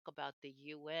we talk about the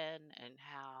UN and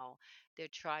how they're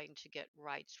trying to get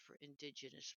rights for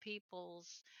indigenous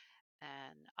peoples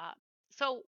and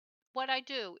so what I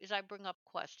do is I bring up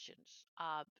questions.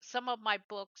 Some of my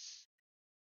books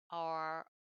are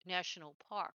national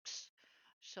parks.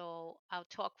 So I'll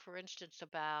talk, for instance,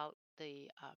 about the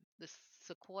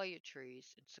sequoia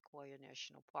trees in Sequoia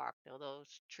National Park. Now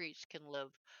those trees can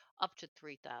live up to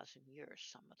 3,000 years,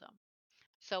 some of them.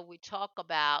 So we talk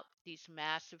about these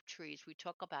massive trees. We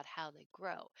talk about how they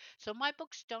grow. So my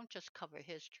books don't just cover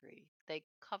history. They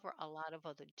cover a lot of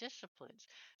other disciplines.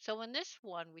 So in this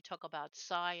one, we talk about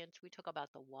science. We talk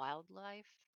about the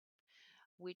wildlife.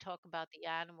 We talk about the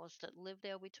animals that live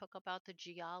there. We talk about the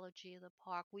geology of the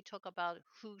park. We talk about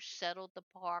who settled the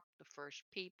park, the first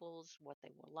peoples, what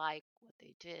they were like, what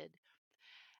they did.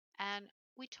 And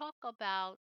we talk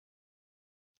about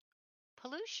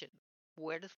pollution.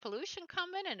 Where does pollution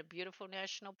come in a beautiful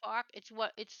national park? It's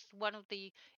one of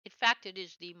the in fact it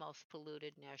is the most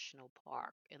polluted national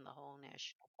park in the whole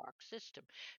national park system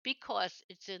because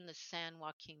it's in the San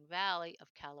Joaquin Valley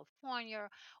of California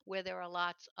where there are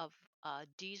lots of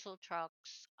diesel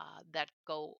trucks that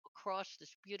go across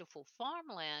this beautiful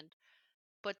farmland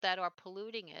but that are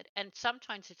polluting it, and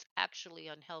sometimes it's actually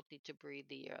unhealthy to breathe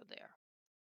the air there,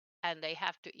 and they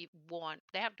have to warn,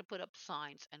 they have to put up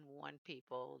signs and warn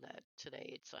people that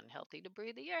today it's unhealthy to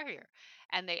breathe the air here.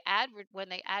 And when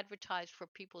they advertise for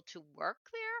people to work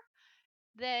there,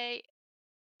 they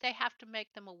they have to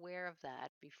make them aware of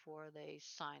that before they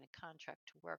sign a contract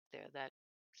to work there, that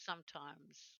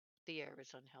sometimes the air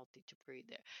is unhealthy to breathe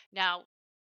there. Now,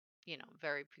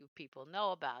 very few people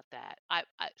know about that.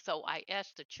 So I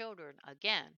asked the children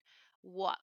again,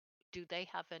 what do they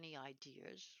have any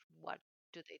ideas? What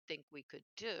do they think we could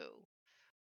do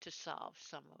to solve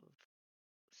some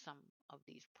of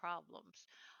these problems?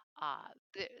 Uh,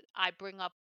 the, I bring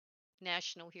up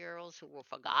national heroes who were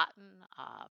forgotten.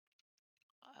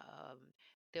 Um,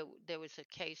 there was a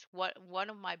case. One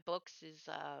of my books is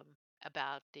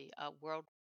about the world.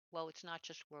 Well, it's not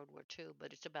just World War II,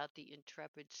 but it's about the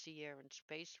Intrepid Sea, Air, and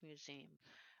Space Museum,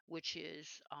 which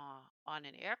is on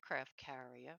an aircraft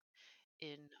carrier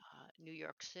in New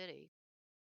York City.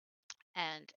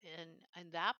 And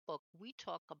in that book, we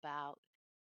talk about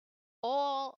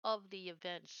all of the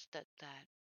events that that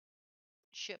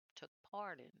ship took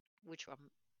part in, which are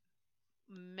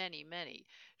many, many.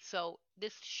 So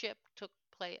this ship took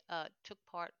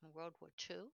part in World War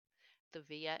II, the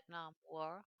Vietnam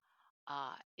War.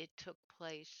 It took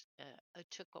place. It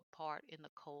took a part in the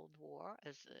Cold War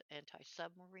as an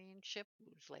anti-submarine ship.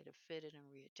 It was later fitted and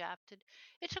readapted.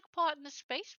 It took part in the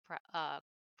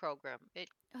program. It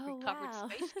Oh, recovered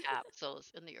wow. space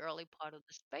capsules in the early part of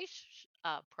the space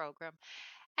program.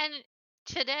 And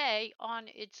today, on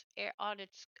its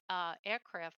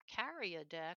aircraft carrier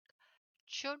deck,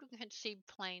 children can see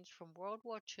planes from World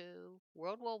War II,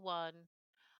 World War One,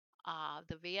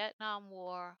 the Vietnam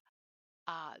War.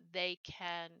 They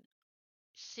can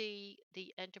see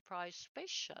the Enterprise space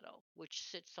shuttle, which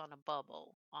sits on a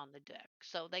bubble on the deck.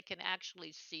 So they can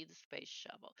actually see the space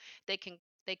shuttle. They can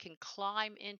they can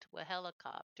climb into a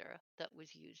helicopter that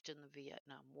was used in the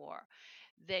Vietnam War.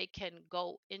 They can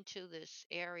go into this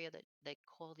area that they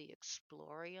call the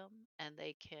Explorium, and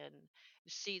they can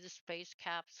see the space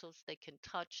capsules. They can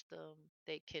touch them.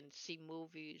 They can see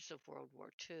movies of World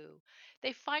War II.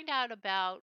 They find out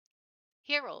about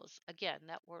heroes again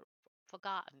that were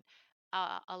forgotten.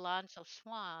 Alonzo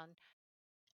Swan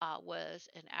was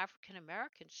an African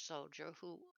American soldier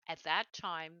who, at that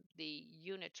time, the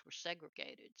units were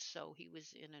segregated. So he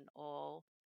was in an all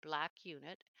black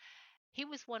unit. He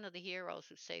was one of the heroes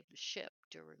who saved the ship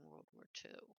during World War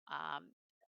II.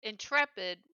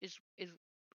 Intrepid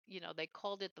they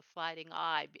called it the Fighting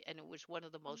Eye, and it was one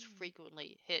of the most Mm,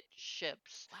 frequently hit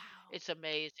ships. wow. It's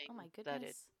amazing Oh my that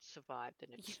it goodness. survived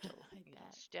and it's Yeah, still, I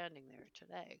bet. standing there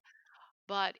today.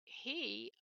 But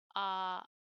he uh,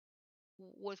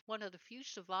 was one of the few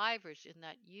survivors in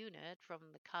that unit from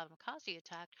the kamikaze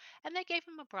attack, and they gave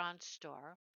him a Bronze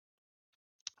Star,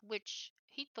 which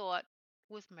he thought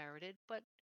was merited, but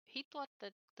he thought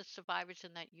that the survivors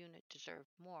in that unit deserved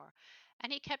more.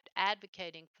 And he kept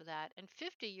advocating for that. And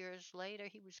 50 years later,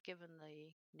 he was given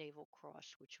the Naval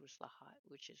Cross, which is the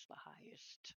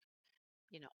highest,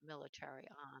 military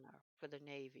honor for the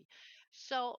Navy.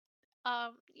 So,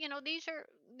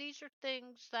 these are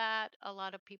things that a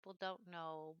lot of people don't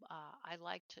know. I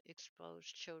like to expose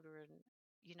children,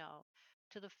 you know,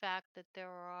 to the fact that there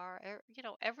are,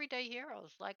 everyday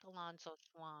heroes like Alonzo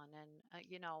Swan, and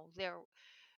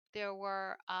there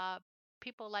were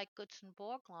people like Gutzon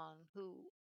Borglum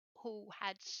who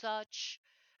had such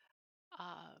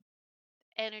uh,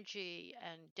 energy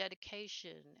and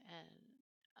dedication and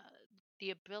uh,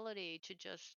 the ability to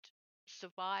just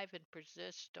survive and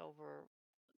persist over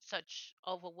such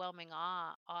overwhelming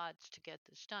odds to get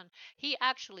this done. He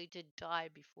actually did die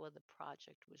before the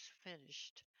project was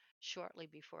finished, shortly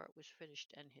before it was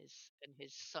finished, and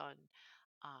his son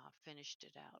finished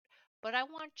it out. but I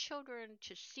want children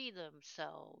to see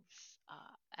themselves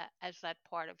as that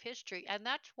part of history. And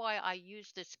that's why I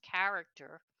use this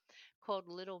character called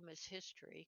Little Miss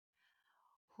History,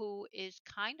 who is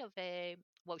kind of a,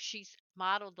 well, she's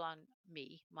modeled on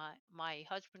me. My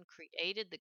husband created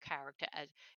the character as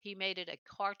he made it a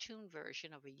cartoon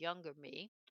version of a younger me,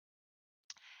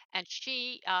 and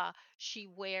she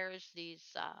wears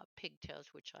these pigtails,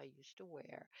 which I used to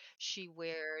wear. She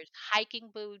wears hiking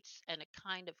boots and a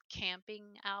kind of camping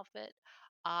outfit.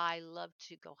 I love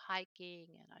to go hiking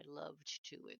and I loved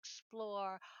to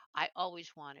explore. I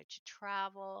always wanted to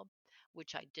travel,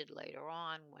 which I did later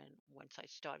on when once I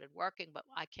started working. But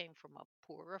I came from a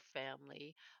poorer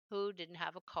family who didn't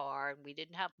have a car, and we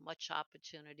didn't have much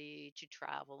opportunity to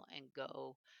travel and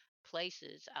go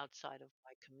places outside of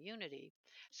my community.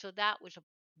 So that was a,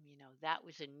 that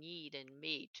was a need in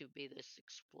me to be this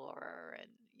explorer and,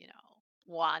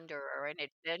 wanderer and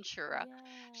adventurer.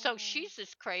 So Yeah. she's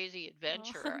this crazy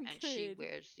Oh, adventurer, and she good.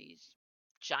 wears these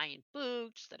giant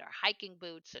boots that are hiking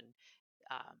boots, and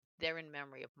they're in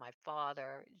memory of my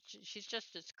father. She's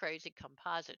just this crazy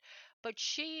composite, but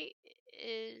she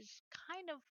is kind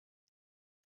of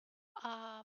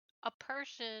uh, a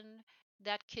person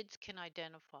that kids can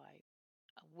identify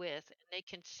with, and they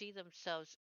can see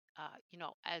themselves,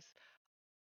 as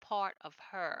part of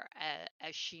her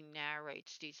as she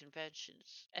narrates these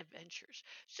adventures.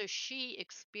 So she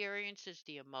experiences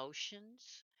the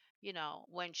emotions,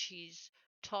 when she's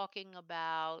talking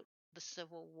about the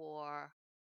Civil War.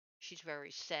 She's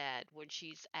very sad. When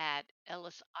she's at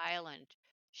Ellis Island,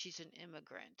 she's an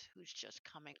immigrant who's just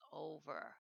coming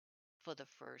over for the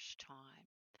first time.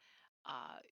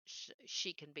 uh,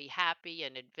 she can be happy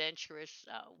and adventurous.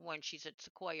 When she's at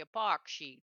Sequoia Park,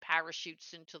 she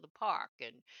parachutes into the park,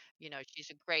 and she's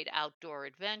a great outdoor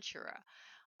adventurer.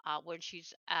 When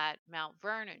she's at Mount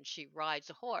Vernon, she rides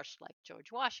a horse like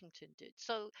George Washington did.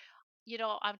 So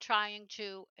I'm trying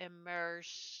to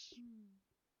immerse Mm.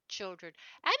 children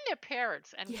and their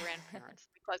parents and Yeah, grandparents,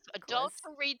 because of adults course.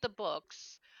 who read the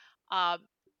books, um,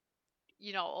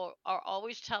 are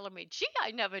always telling me, "Gee,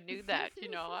 I never knew that."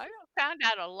 I found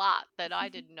out a lot that I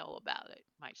didn't know about it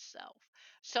myself.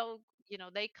 So,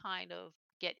 they kind of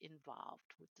get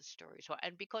involved with the stories.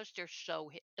 And because they're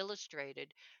so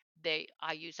illustrated,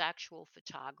 I use actual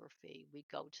photography. We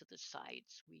go to the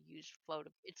sites. We use photo.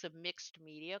 It's a mixed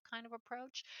media kind of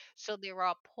approach. So there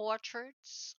are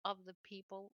portraits of the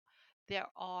people. There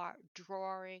are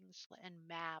drawings and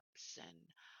maps, and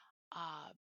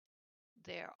uh,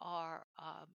 there are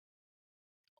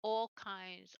all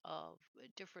kinds of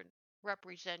different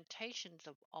representations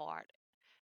of art,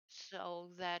 so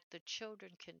that the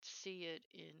children can see it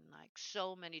in like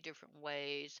so many different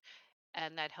ways,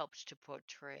 and that helps to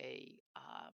portray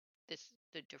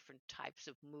the different types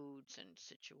of moods and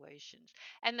situations.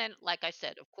 And then, like I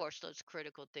said, of course, those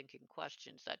critical thinking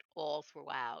questions that all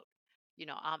throughout,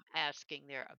 I'm asking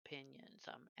their opinions.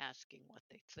 I'm asking what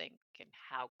they think, and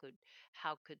how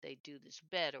could they do this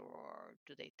better, or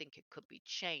do they think it could be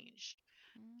changed?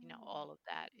 Mm. All of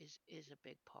that is a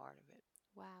big part of it.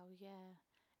 Wow, yeah.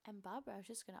 And Barbara, I was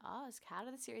just going to ask, how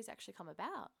did the series actually come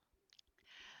about?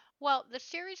 Well, the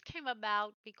series came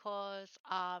about because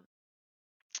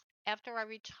after I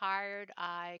retired,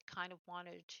 I kind of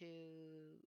wanted to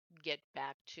get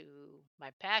back to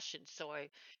my passion. So I,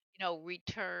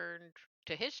 returned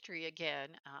to history again.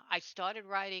 I started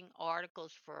writing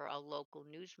articles for a local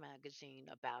news magazine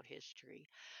about history,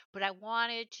 but I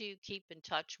wanted to keep in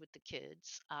touch with the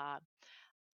kids.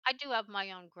 I do have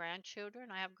my own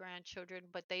grandchildren. I have grandchildren,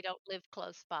 but they don't live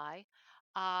close by.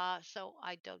 So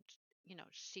I don't,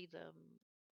 see them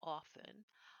often.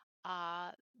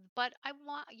 Uh, but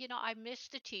I miss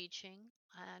the teaching,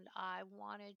 and I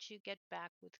wanted to get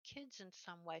back with kids in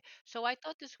some way. So I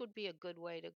thought this would be a good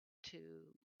way to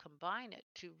combine it,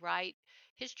 to write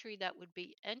history that would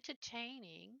be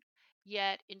entertaining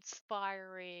yet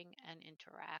inspiring and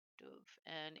interactive,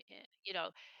 and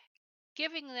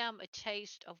giving them a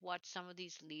taste of what some of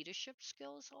these leadership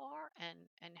skills are,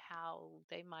 and how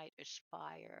they might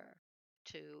aspire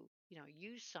to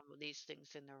use some of these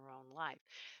things in their own life.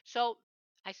 So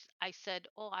I said,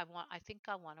 oh, I think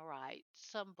I want to write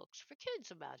some books for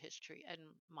kids about history. And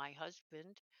my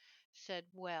husband said,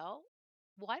 well,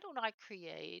 why don't I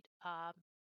create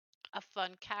a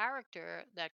fun character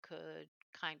that could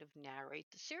kind of narrate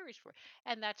the series for,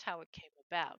 and that's how it came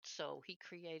about. So he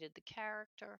created the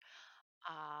character.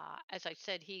 As I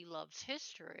said, he loves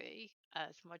history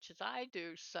as much as I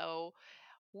do. So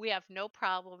we have no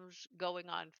problems going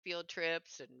on field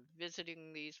trips and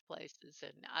visiting these places.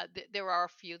 And there are a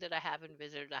few that I haven't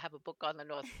visited. I have a book on the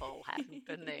North Pole, haven't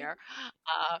been there.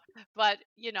 Uh, but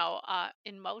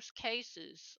in most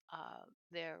cases,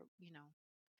 they're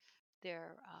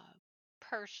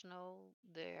personal.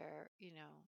 They're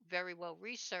very well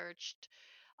researched.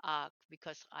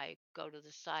 Because I go to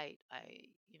the site, I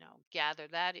gather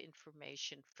that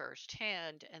information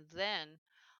firsthand, and then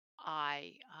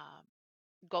I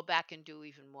go back and do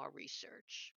even more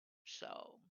research.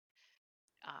 So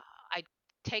I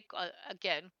take,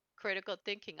 again, critical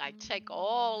thinking. I take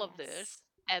all of this, Yes.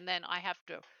 and then I have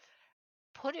to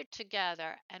put it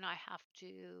together, and I have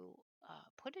to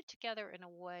put it together in a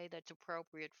way that's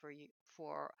appropriate for you,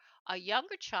 for a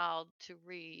younger child to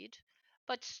read,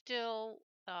 but still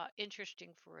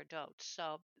interesting for adults.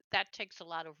 So that takes a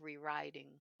lot of rewriting,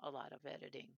 a lot of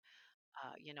editing,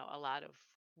 a lot of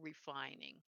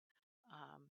refining,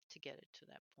 to get it to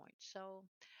that point. So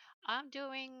I'm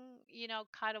doing,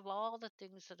 kind of all the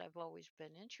things that I've always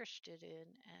been interested in,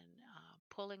 and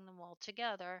pulling them all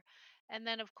together. And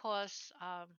then, of course,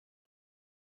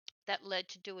 that led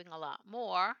to doing a lot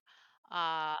more.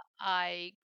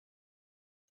 I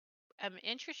am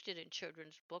interested in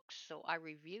children's books, so I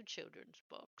review children's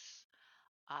books.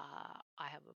 I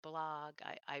have a blog.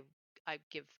 I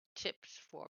give tips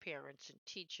for parents and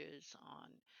teachers on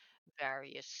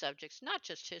various subjects, not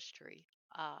just history.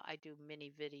 I do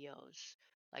mini videos,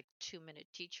 like 2-minute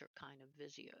teacher kind of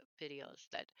videos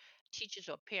that teachers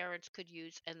or parents could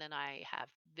use, and then I have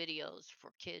videos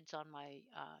for kids on my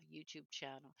YouTube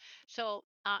channel. So,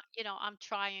 I'm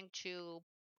trying to,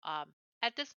 um,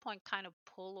 at this point, kind of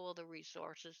pull all the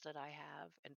resources that I have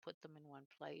and put them in one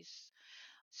place,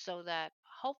 so that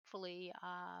hopefully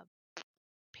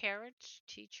parents,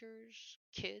 teachers,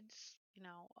 kids,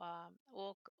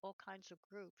 all kinds of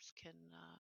groups can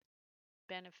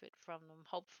benefit from them,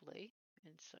 hopefully,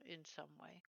 in some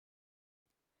way.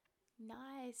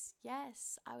 Nice.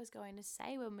 Yes, I was going to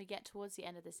say when we get towards the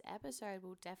end of this episode,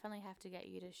 we'll definitely have to get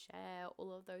you to share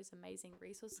all of those amazing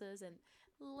resources and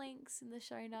links in the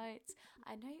show notes.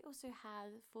 I know you also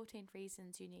have 14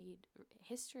 Reasons You Need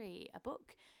History, a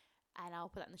book, and I'll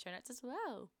put that in the show notes as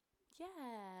well.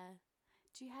 Yeah.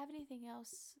 Do you have anything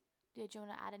else? Do you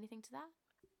want to add anything to that?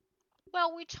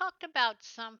 Well, we talked about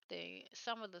some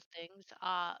of the things.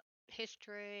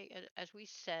 History, as we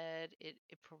said, it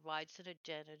provides an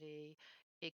identity.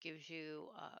 It gives you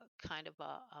kind of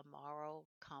a moral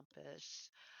compass.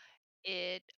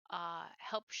 It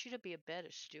helps you to be a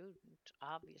better student,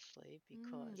 obviously,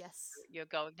 because Yes. you're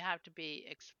going to have to be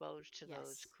exposed to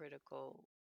those Yes. critical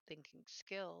thinking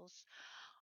skills.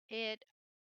 It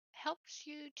helps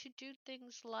you to do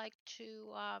things like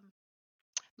to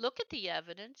look at the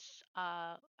evidence,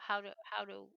 how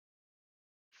to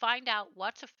find out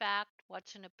what's a fact,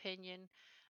 what's an opinion,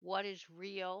 what is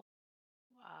real,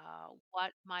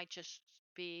 what might just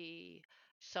be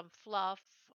some fluff,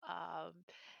 um,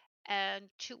 and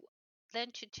to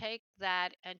take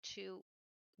that and to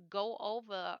go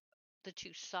over the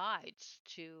two sides.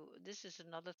 To This is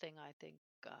another thing I think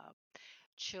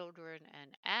children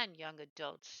and young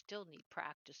adults still need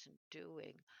practice in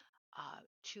doing,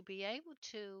 to be able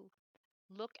to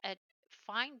look at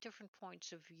find different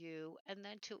points of view, and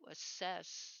then to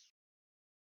assess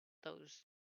those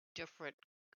different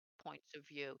points of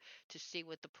view, to see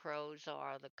what the pros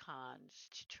are, the cons,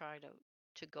 to try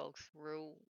to go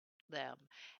through them.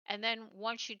 And then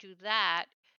once you do that,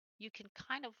 you can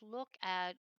kind of look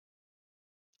at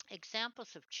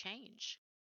examples of change.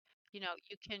 You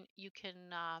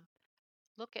can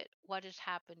look at what has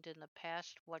happened in the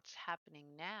past, what's happening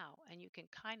now, and you can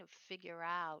kind of figure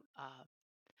out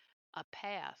a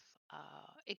path.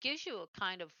 It gives you a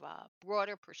kind of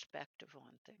broader perspective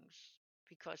on things,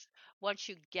 because once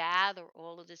you gather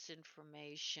all of this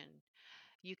information,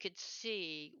 you could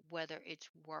see whether it's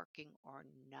working or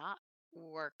not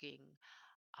working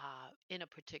in a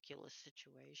particular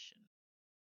situation.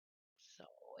 So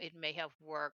it may have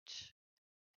worked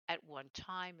at one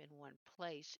time in one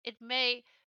place. It may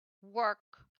work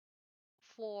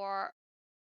for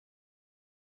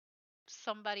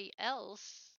somebody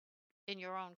else in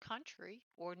your own country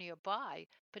or nearby,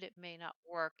 but it may not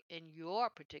work in your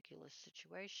particular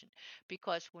situation.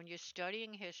 Because when you're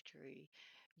studying history,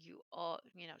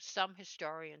 some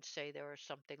historians say there are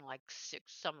something like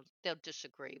six, they'll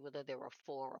disagree whether there are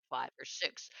four or five or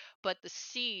six, but the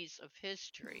C's of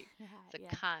history, the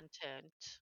Yeah.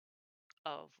 content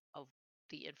of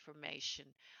the information,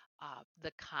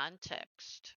 the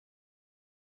context.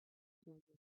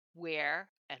 where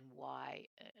and why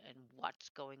and what's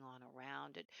going on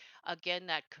around it. Again,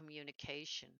 that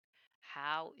communication.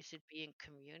 How is it being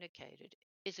communicated?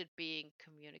 Is it being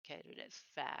communicated as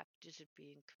fact? Is it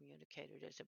being communicated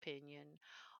as opinion?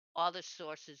 Are the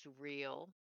sources real?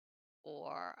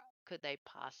 Or could they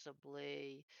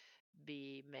possibly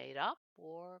be made up?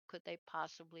 Or could they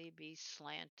possibly be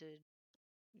slanted,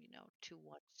 to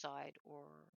one side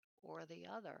or the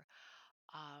other?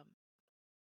 Um,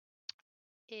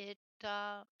 it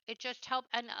just helped.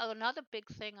 And another big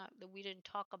thing that we didn't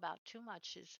talk about too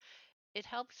much is it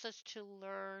helps us to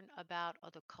learn about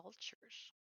other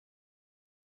cultures.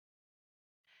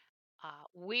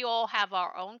 We all have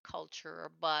our own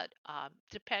culture, but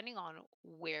depending on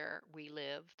where we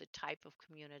live, the type of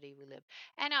community we live,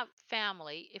 and our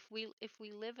family, if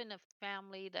we live in a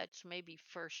family that's maybe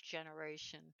first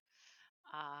generation,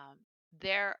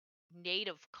 their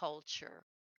native culture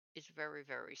is very,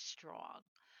 very strong.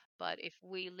 But if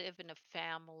we live in a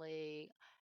family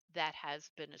that has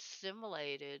been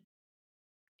assimilated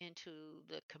into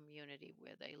the community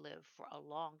where they live for a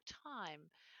long time,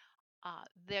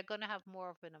 they're going to have more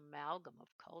of an amalgam of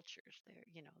cultures.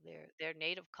 Their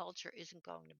native culture isn't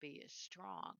going to be as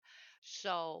strong.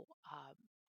 So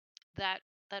that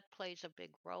that plays a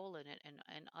big role in it,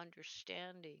 and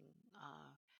understanding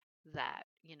that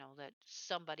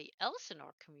somebody else in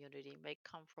our community may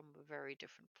come from a very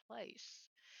different place.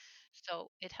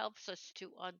 So it helps us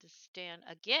to understand,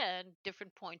 again,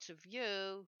 different points of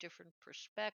view, different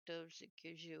perspectives. It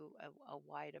gives you a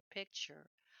wider picture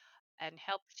and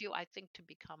helps you, I think, to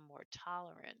become more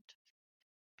tolerant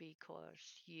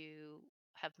because you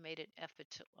have made an effort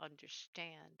to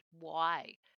understand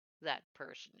why that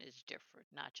person is different,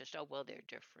 not just, oh, well, they're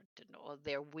different, or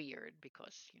they're weird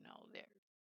because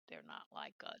they're not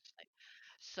like us.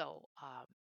 So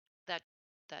that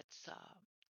that's uh,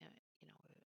 you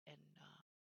know and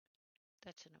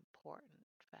that's an important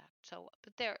fact. So,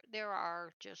 but there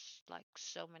are just like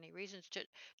so many reasons to,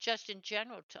 just in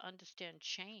general, to understand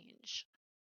change,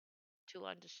 to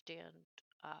understand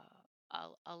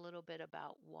a little bit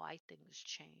about why things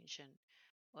change, and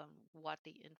what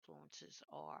the influences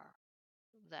are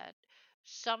that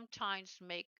sometimes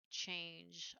make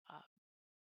change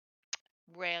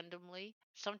randomly,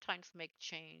 sometimes make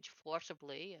change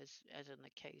forcibly, as in the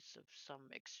case of some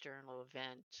external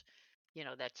event,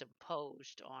 that's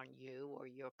imposed on you or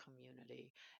your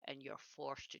community, and you're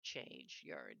forced to change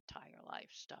your entire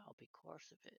lifestyle because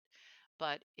of it.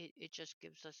 But it just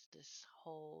gives us this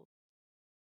whole,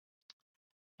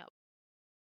 you know,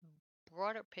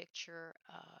 broader picture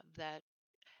that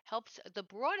helps. The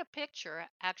broader picture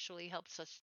actually helps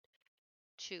us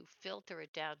to filter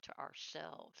it down to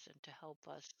ourselves and to help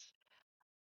us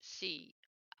see,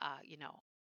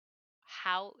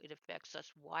 how it affects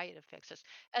us, why it affects us.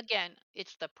 Again,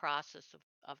 it's the process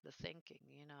of the thinking,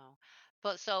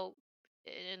 But so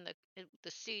in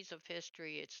the seeds of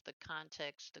history, it's the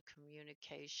context, the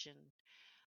communication,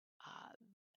 uh,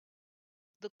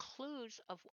 the clues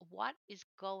of what is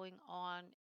going on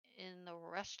in the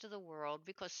rest of the world,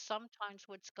 because sometimes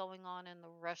what's going on in the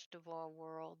rest of our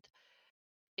world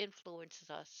influences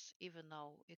us, even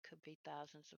though it could be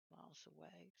thousands of miles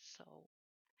away. So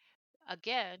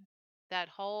again, that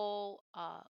whole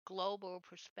global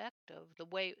perspective, the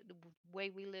way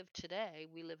we live today,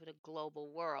 we live in a global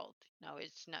world. No,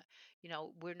 it's not.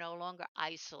 We're no longer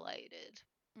isolated.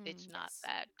 It's not Yes.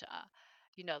 that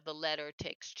the letter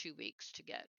takes 2 weeks to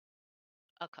get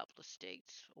a couple of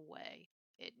states away.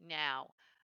 It now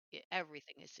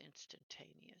everything is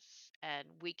instantaneous, and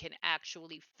we can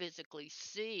actually physically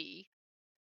see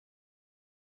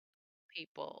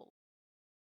people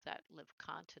that live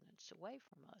continents away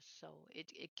from us. So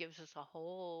it gives us a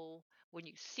whole, when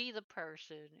you see the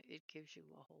person, it gives you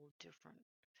a whole different,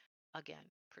 again,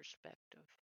 perspective.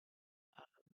 Uh,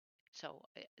 so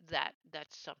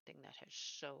that's something that has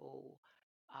so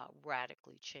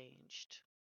radically changed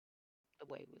the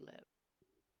way we live,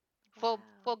 for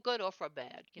Wow. good or for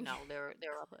bad.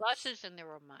 There Of are course. pluses and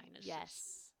there are minuses.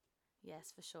 Yes.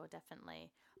 Yes, for sure,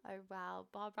 definitely. Oh, wow.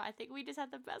 Barbara, I think we just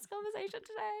had the best conversation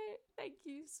today. Thank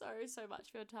you so, so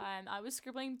much for your time. I was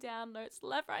scribbling down notes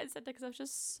left, right, and center because there was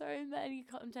just so many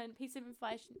content, piece of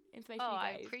information Oh, you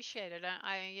I gave. appreciate it.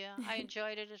 I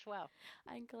enjoyed it as well.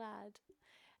 I'm glad.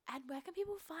 And where can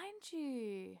people find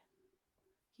you?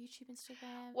 YouTube,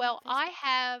 Instagram, Well, I Facebook?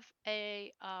 have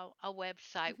a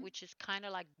website Hmm. which is kind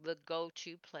of like the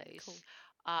go-to place. Cool.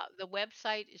 The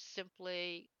website is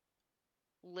simply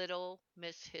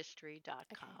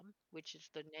Okay. littlemisshistory.com, which is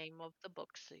the name of the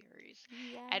book series.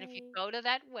 And if you Yay. go to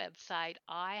that website,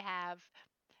 I have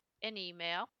an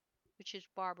email. which is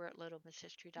Barbara at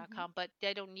Mm-hmm. littlemisshistory.com. But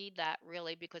they don't need that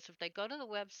really, because if they go to the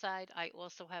website, I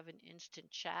also have an instant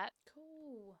chat.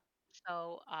 Cool.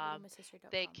 So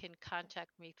they Littlemisshistory.com. can Okay.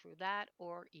 contact me through that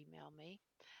or email me.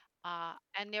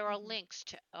 And there are Mm-hmm. links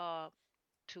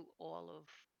to all of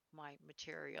my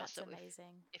material. That's So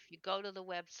amazing. if you go to the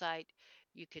website,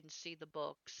 you can see the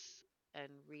books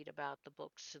and read about the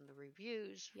books and the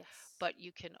reviews, Yes. but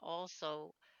you can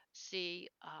also see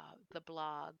the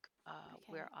blog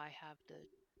where Okay. I have the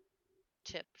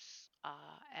tips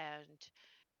and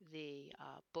the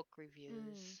book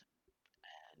Mm. reviews.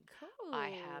 And I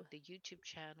have Cool. the YouTube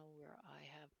channel where I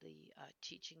have the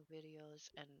teaching videos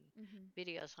and Mm-hmm.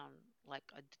 videos on like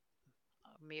a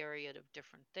myriad of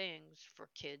different things for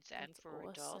kids and That's for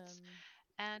adults. awesome.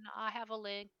 And I have a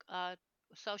link,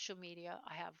 social media.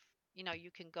 I have,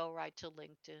 you can go right to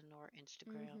LinkedIn or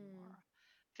Instagram or Mm-hmm.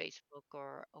 Facebook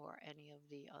or any of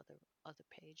the other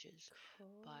pages. Cool.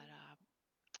 But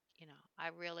I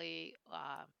really,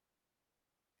 I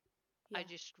Yeah.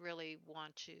 just really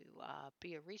want to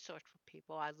be a resource for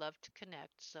people. I love to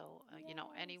connect. So,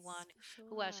 anyone Yes, for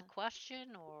who has a sure.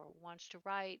 question or wants to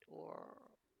write or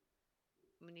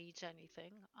needs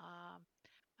anything,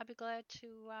 I'd be glad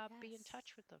to be in Yes.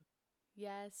 touch with them.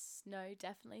 Yes, no,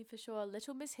 definitely for sure.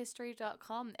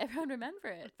 Littlemisshistory.com. Everyone remember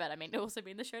it. But I mean, it'll also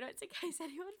be in the show notes in case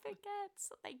anyone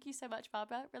forgets. Thank you so much,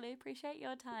 Barbara. Really appreciate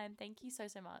your time. Thank you so,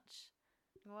 so much.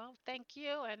 Well, thank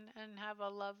you and have a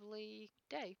lovely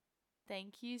day.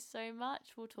 Thank you so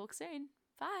much. We'll talk soon.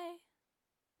 Bye.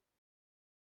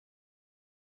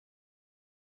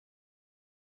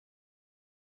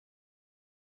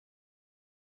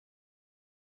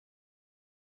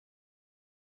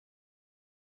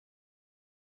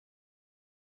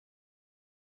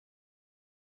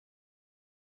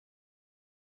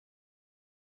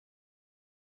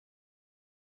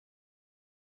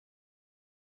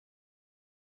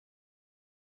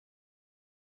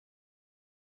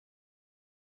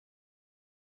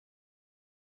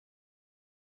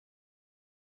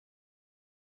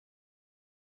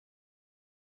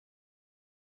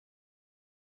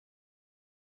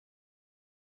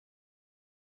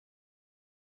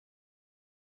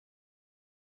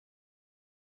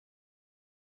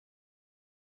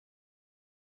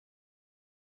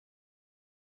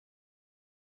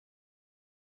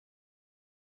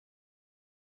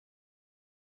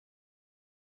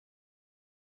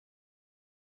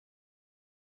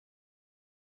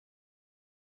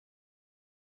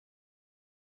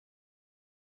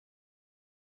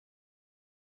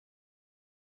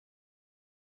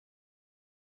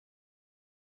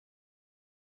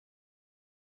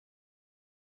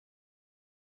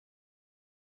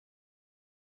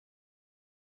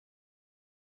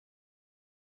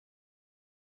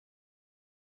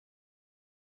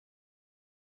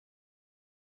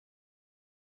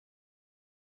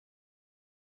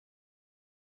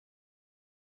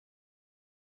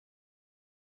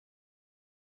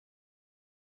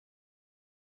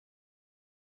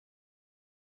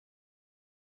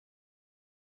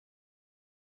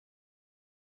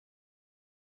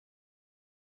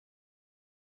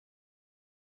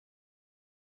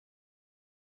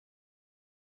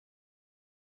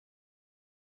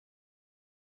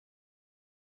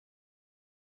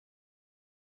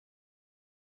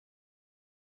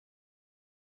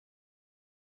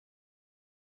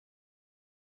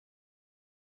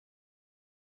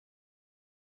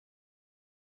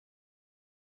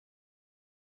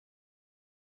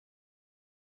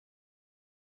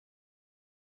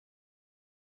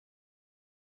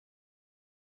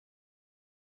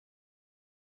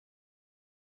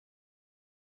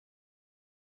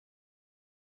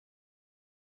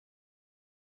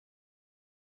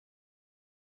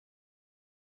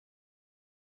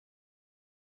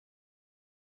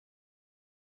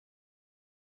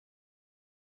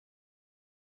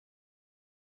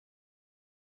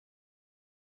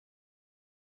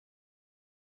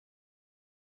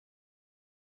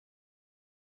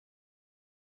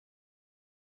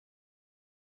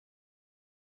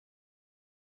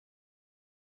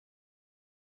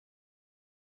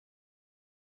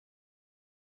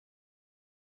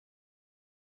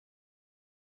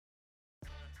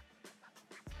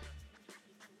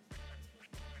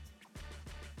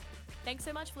 Thanks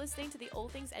so much for listening to the All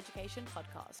Things Education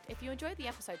podcast. If you enjoyed the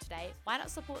episode today, why not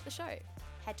support the show?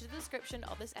 Head to the description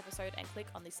of this episode and click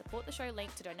on the support the show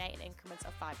link to donate in increments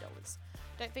of $5.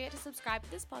 Don't forget to subscribe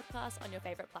to this podcast on your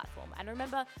favorite platform. And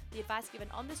remember, the advice given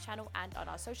on this channel and on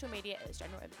our social media is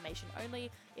general information only.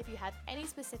 If you have any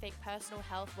specific personal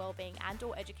health, well-being and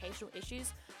or educational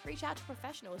issues, reach out to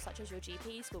professionals such as your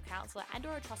GP, school counselor and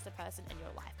or a trusted person in your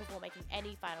life before making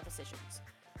any final decisions.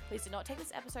 Please do not take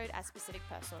this episode as specific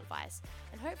personal advice,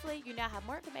 and hopefully you now have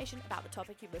more information about the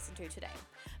topic you've listened to today.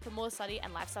 For more study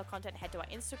and lifestyle content, head to our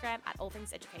Instagram at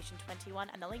allthingseducation21,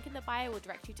 and the link in the bio will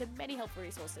direct you to many helpful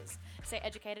resources. Stay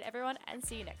educated, everyone, and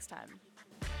see you next time.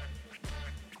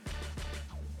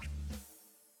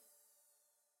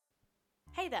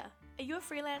 Hey there! Are you a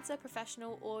freelancer,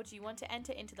 professional, or do you want to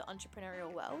enter into the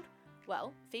entrepreneurial world?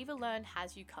 Well, Fever Learn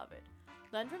has you covered.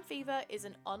 Learn from Fever is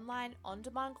an online,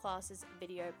 on-demand classes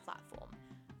video platform.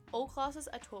 All classes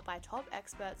are taught by top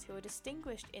experts who are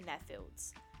distinguished in their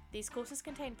fields. These courses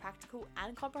contain practical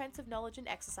and comprehensive knowledge and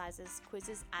exercises,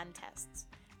 quizzes, and tests.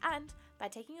 And by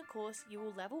taking a course, you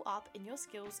will level up in your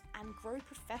skills and grow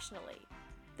professionally.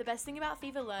 The best thing about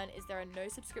Fever Learn is there are no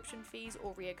subscription fees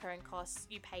or reoccurring costs.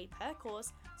 You pay per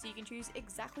course, so you can choose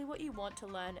exactly what you want to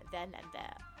learn then and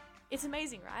there. It's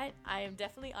amazing, right? I am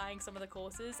definitely eyeing some of the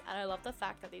courses, and I love the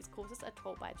fact that these courses are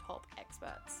taught by top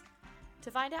experts.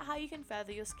 To find out how you can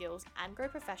further your skills and grow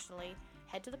professionally,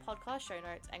 head to the podcast show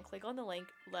notes and click on the link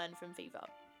Learn from Fever.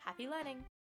 Happy learning!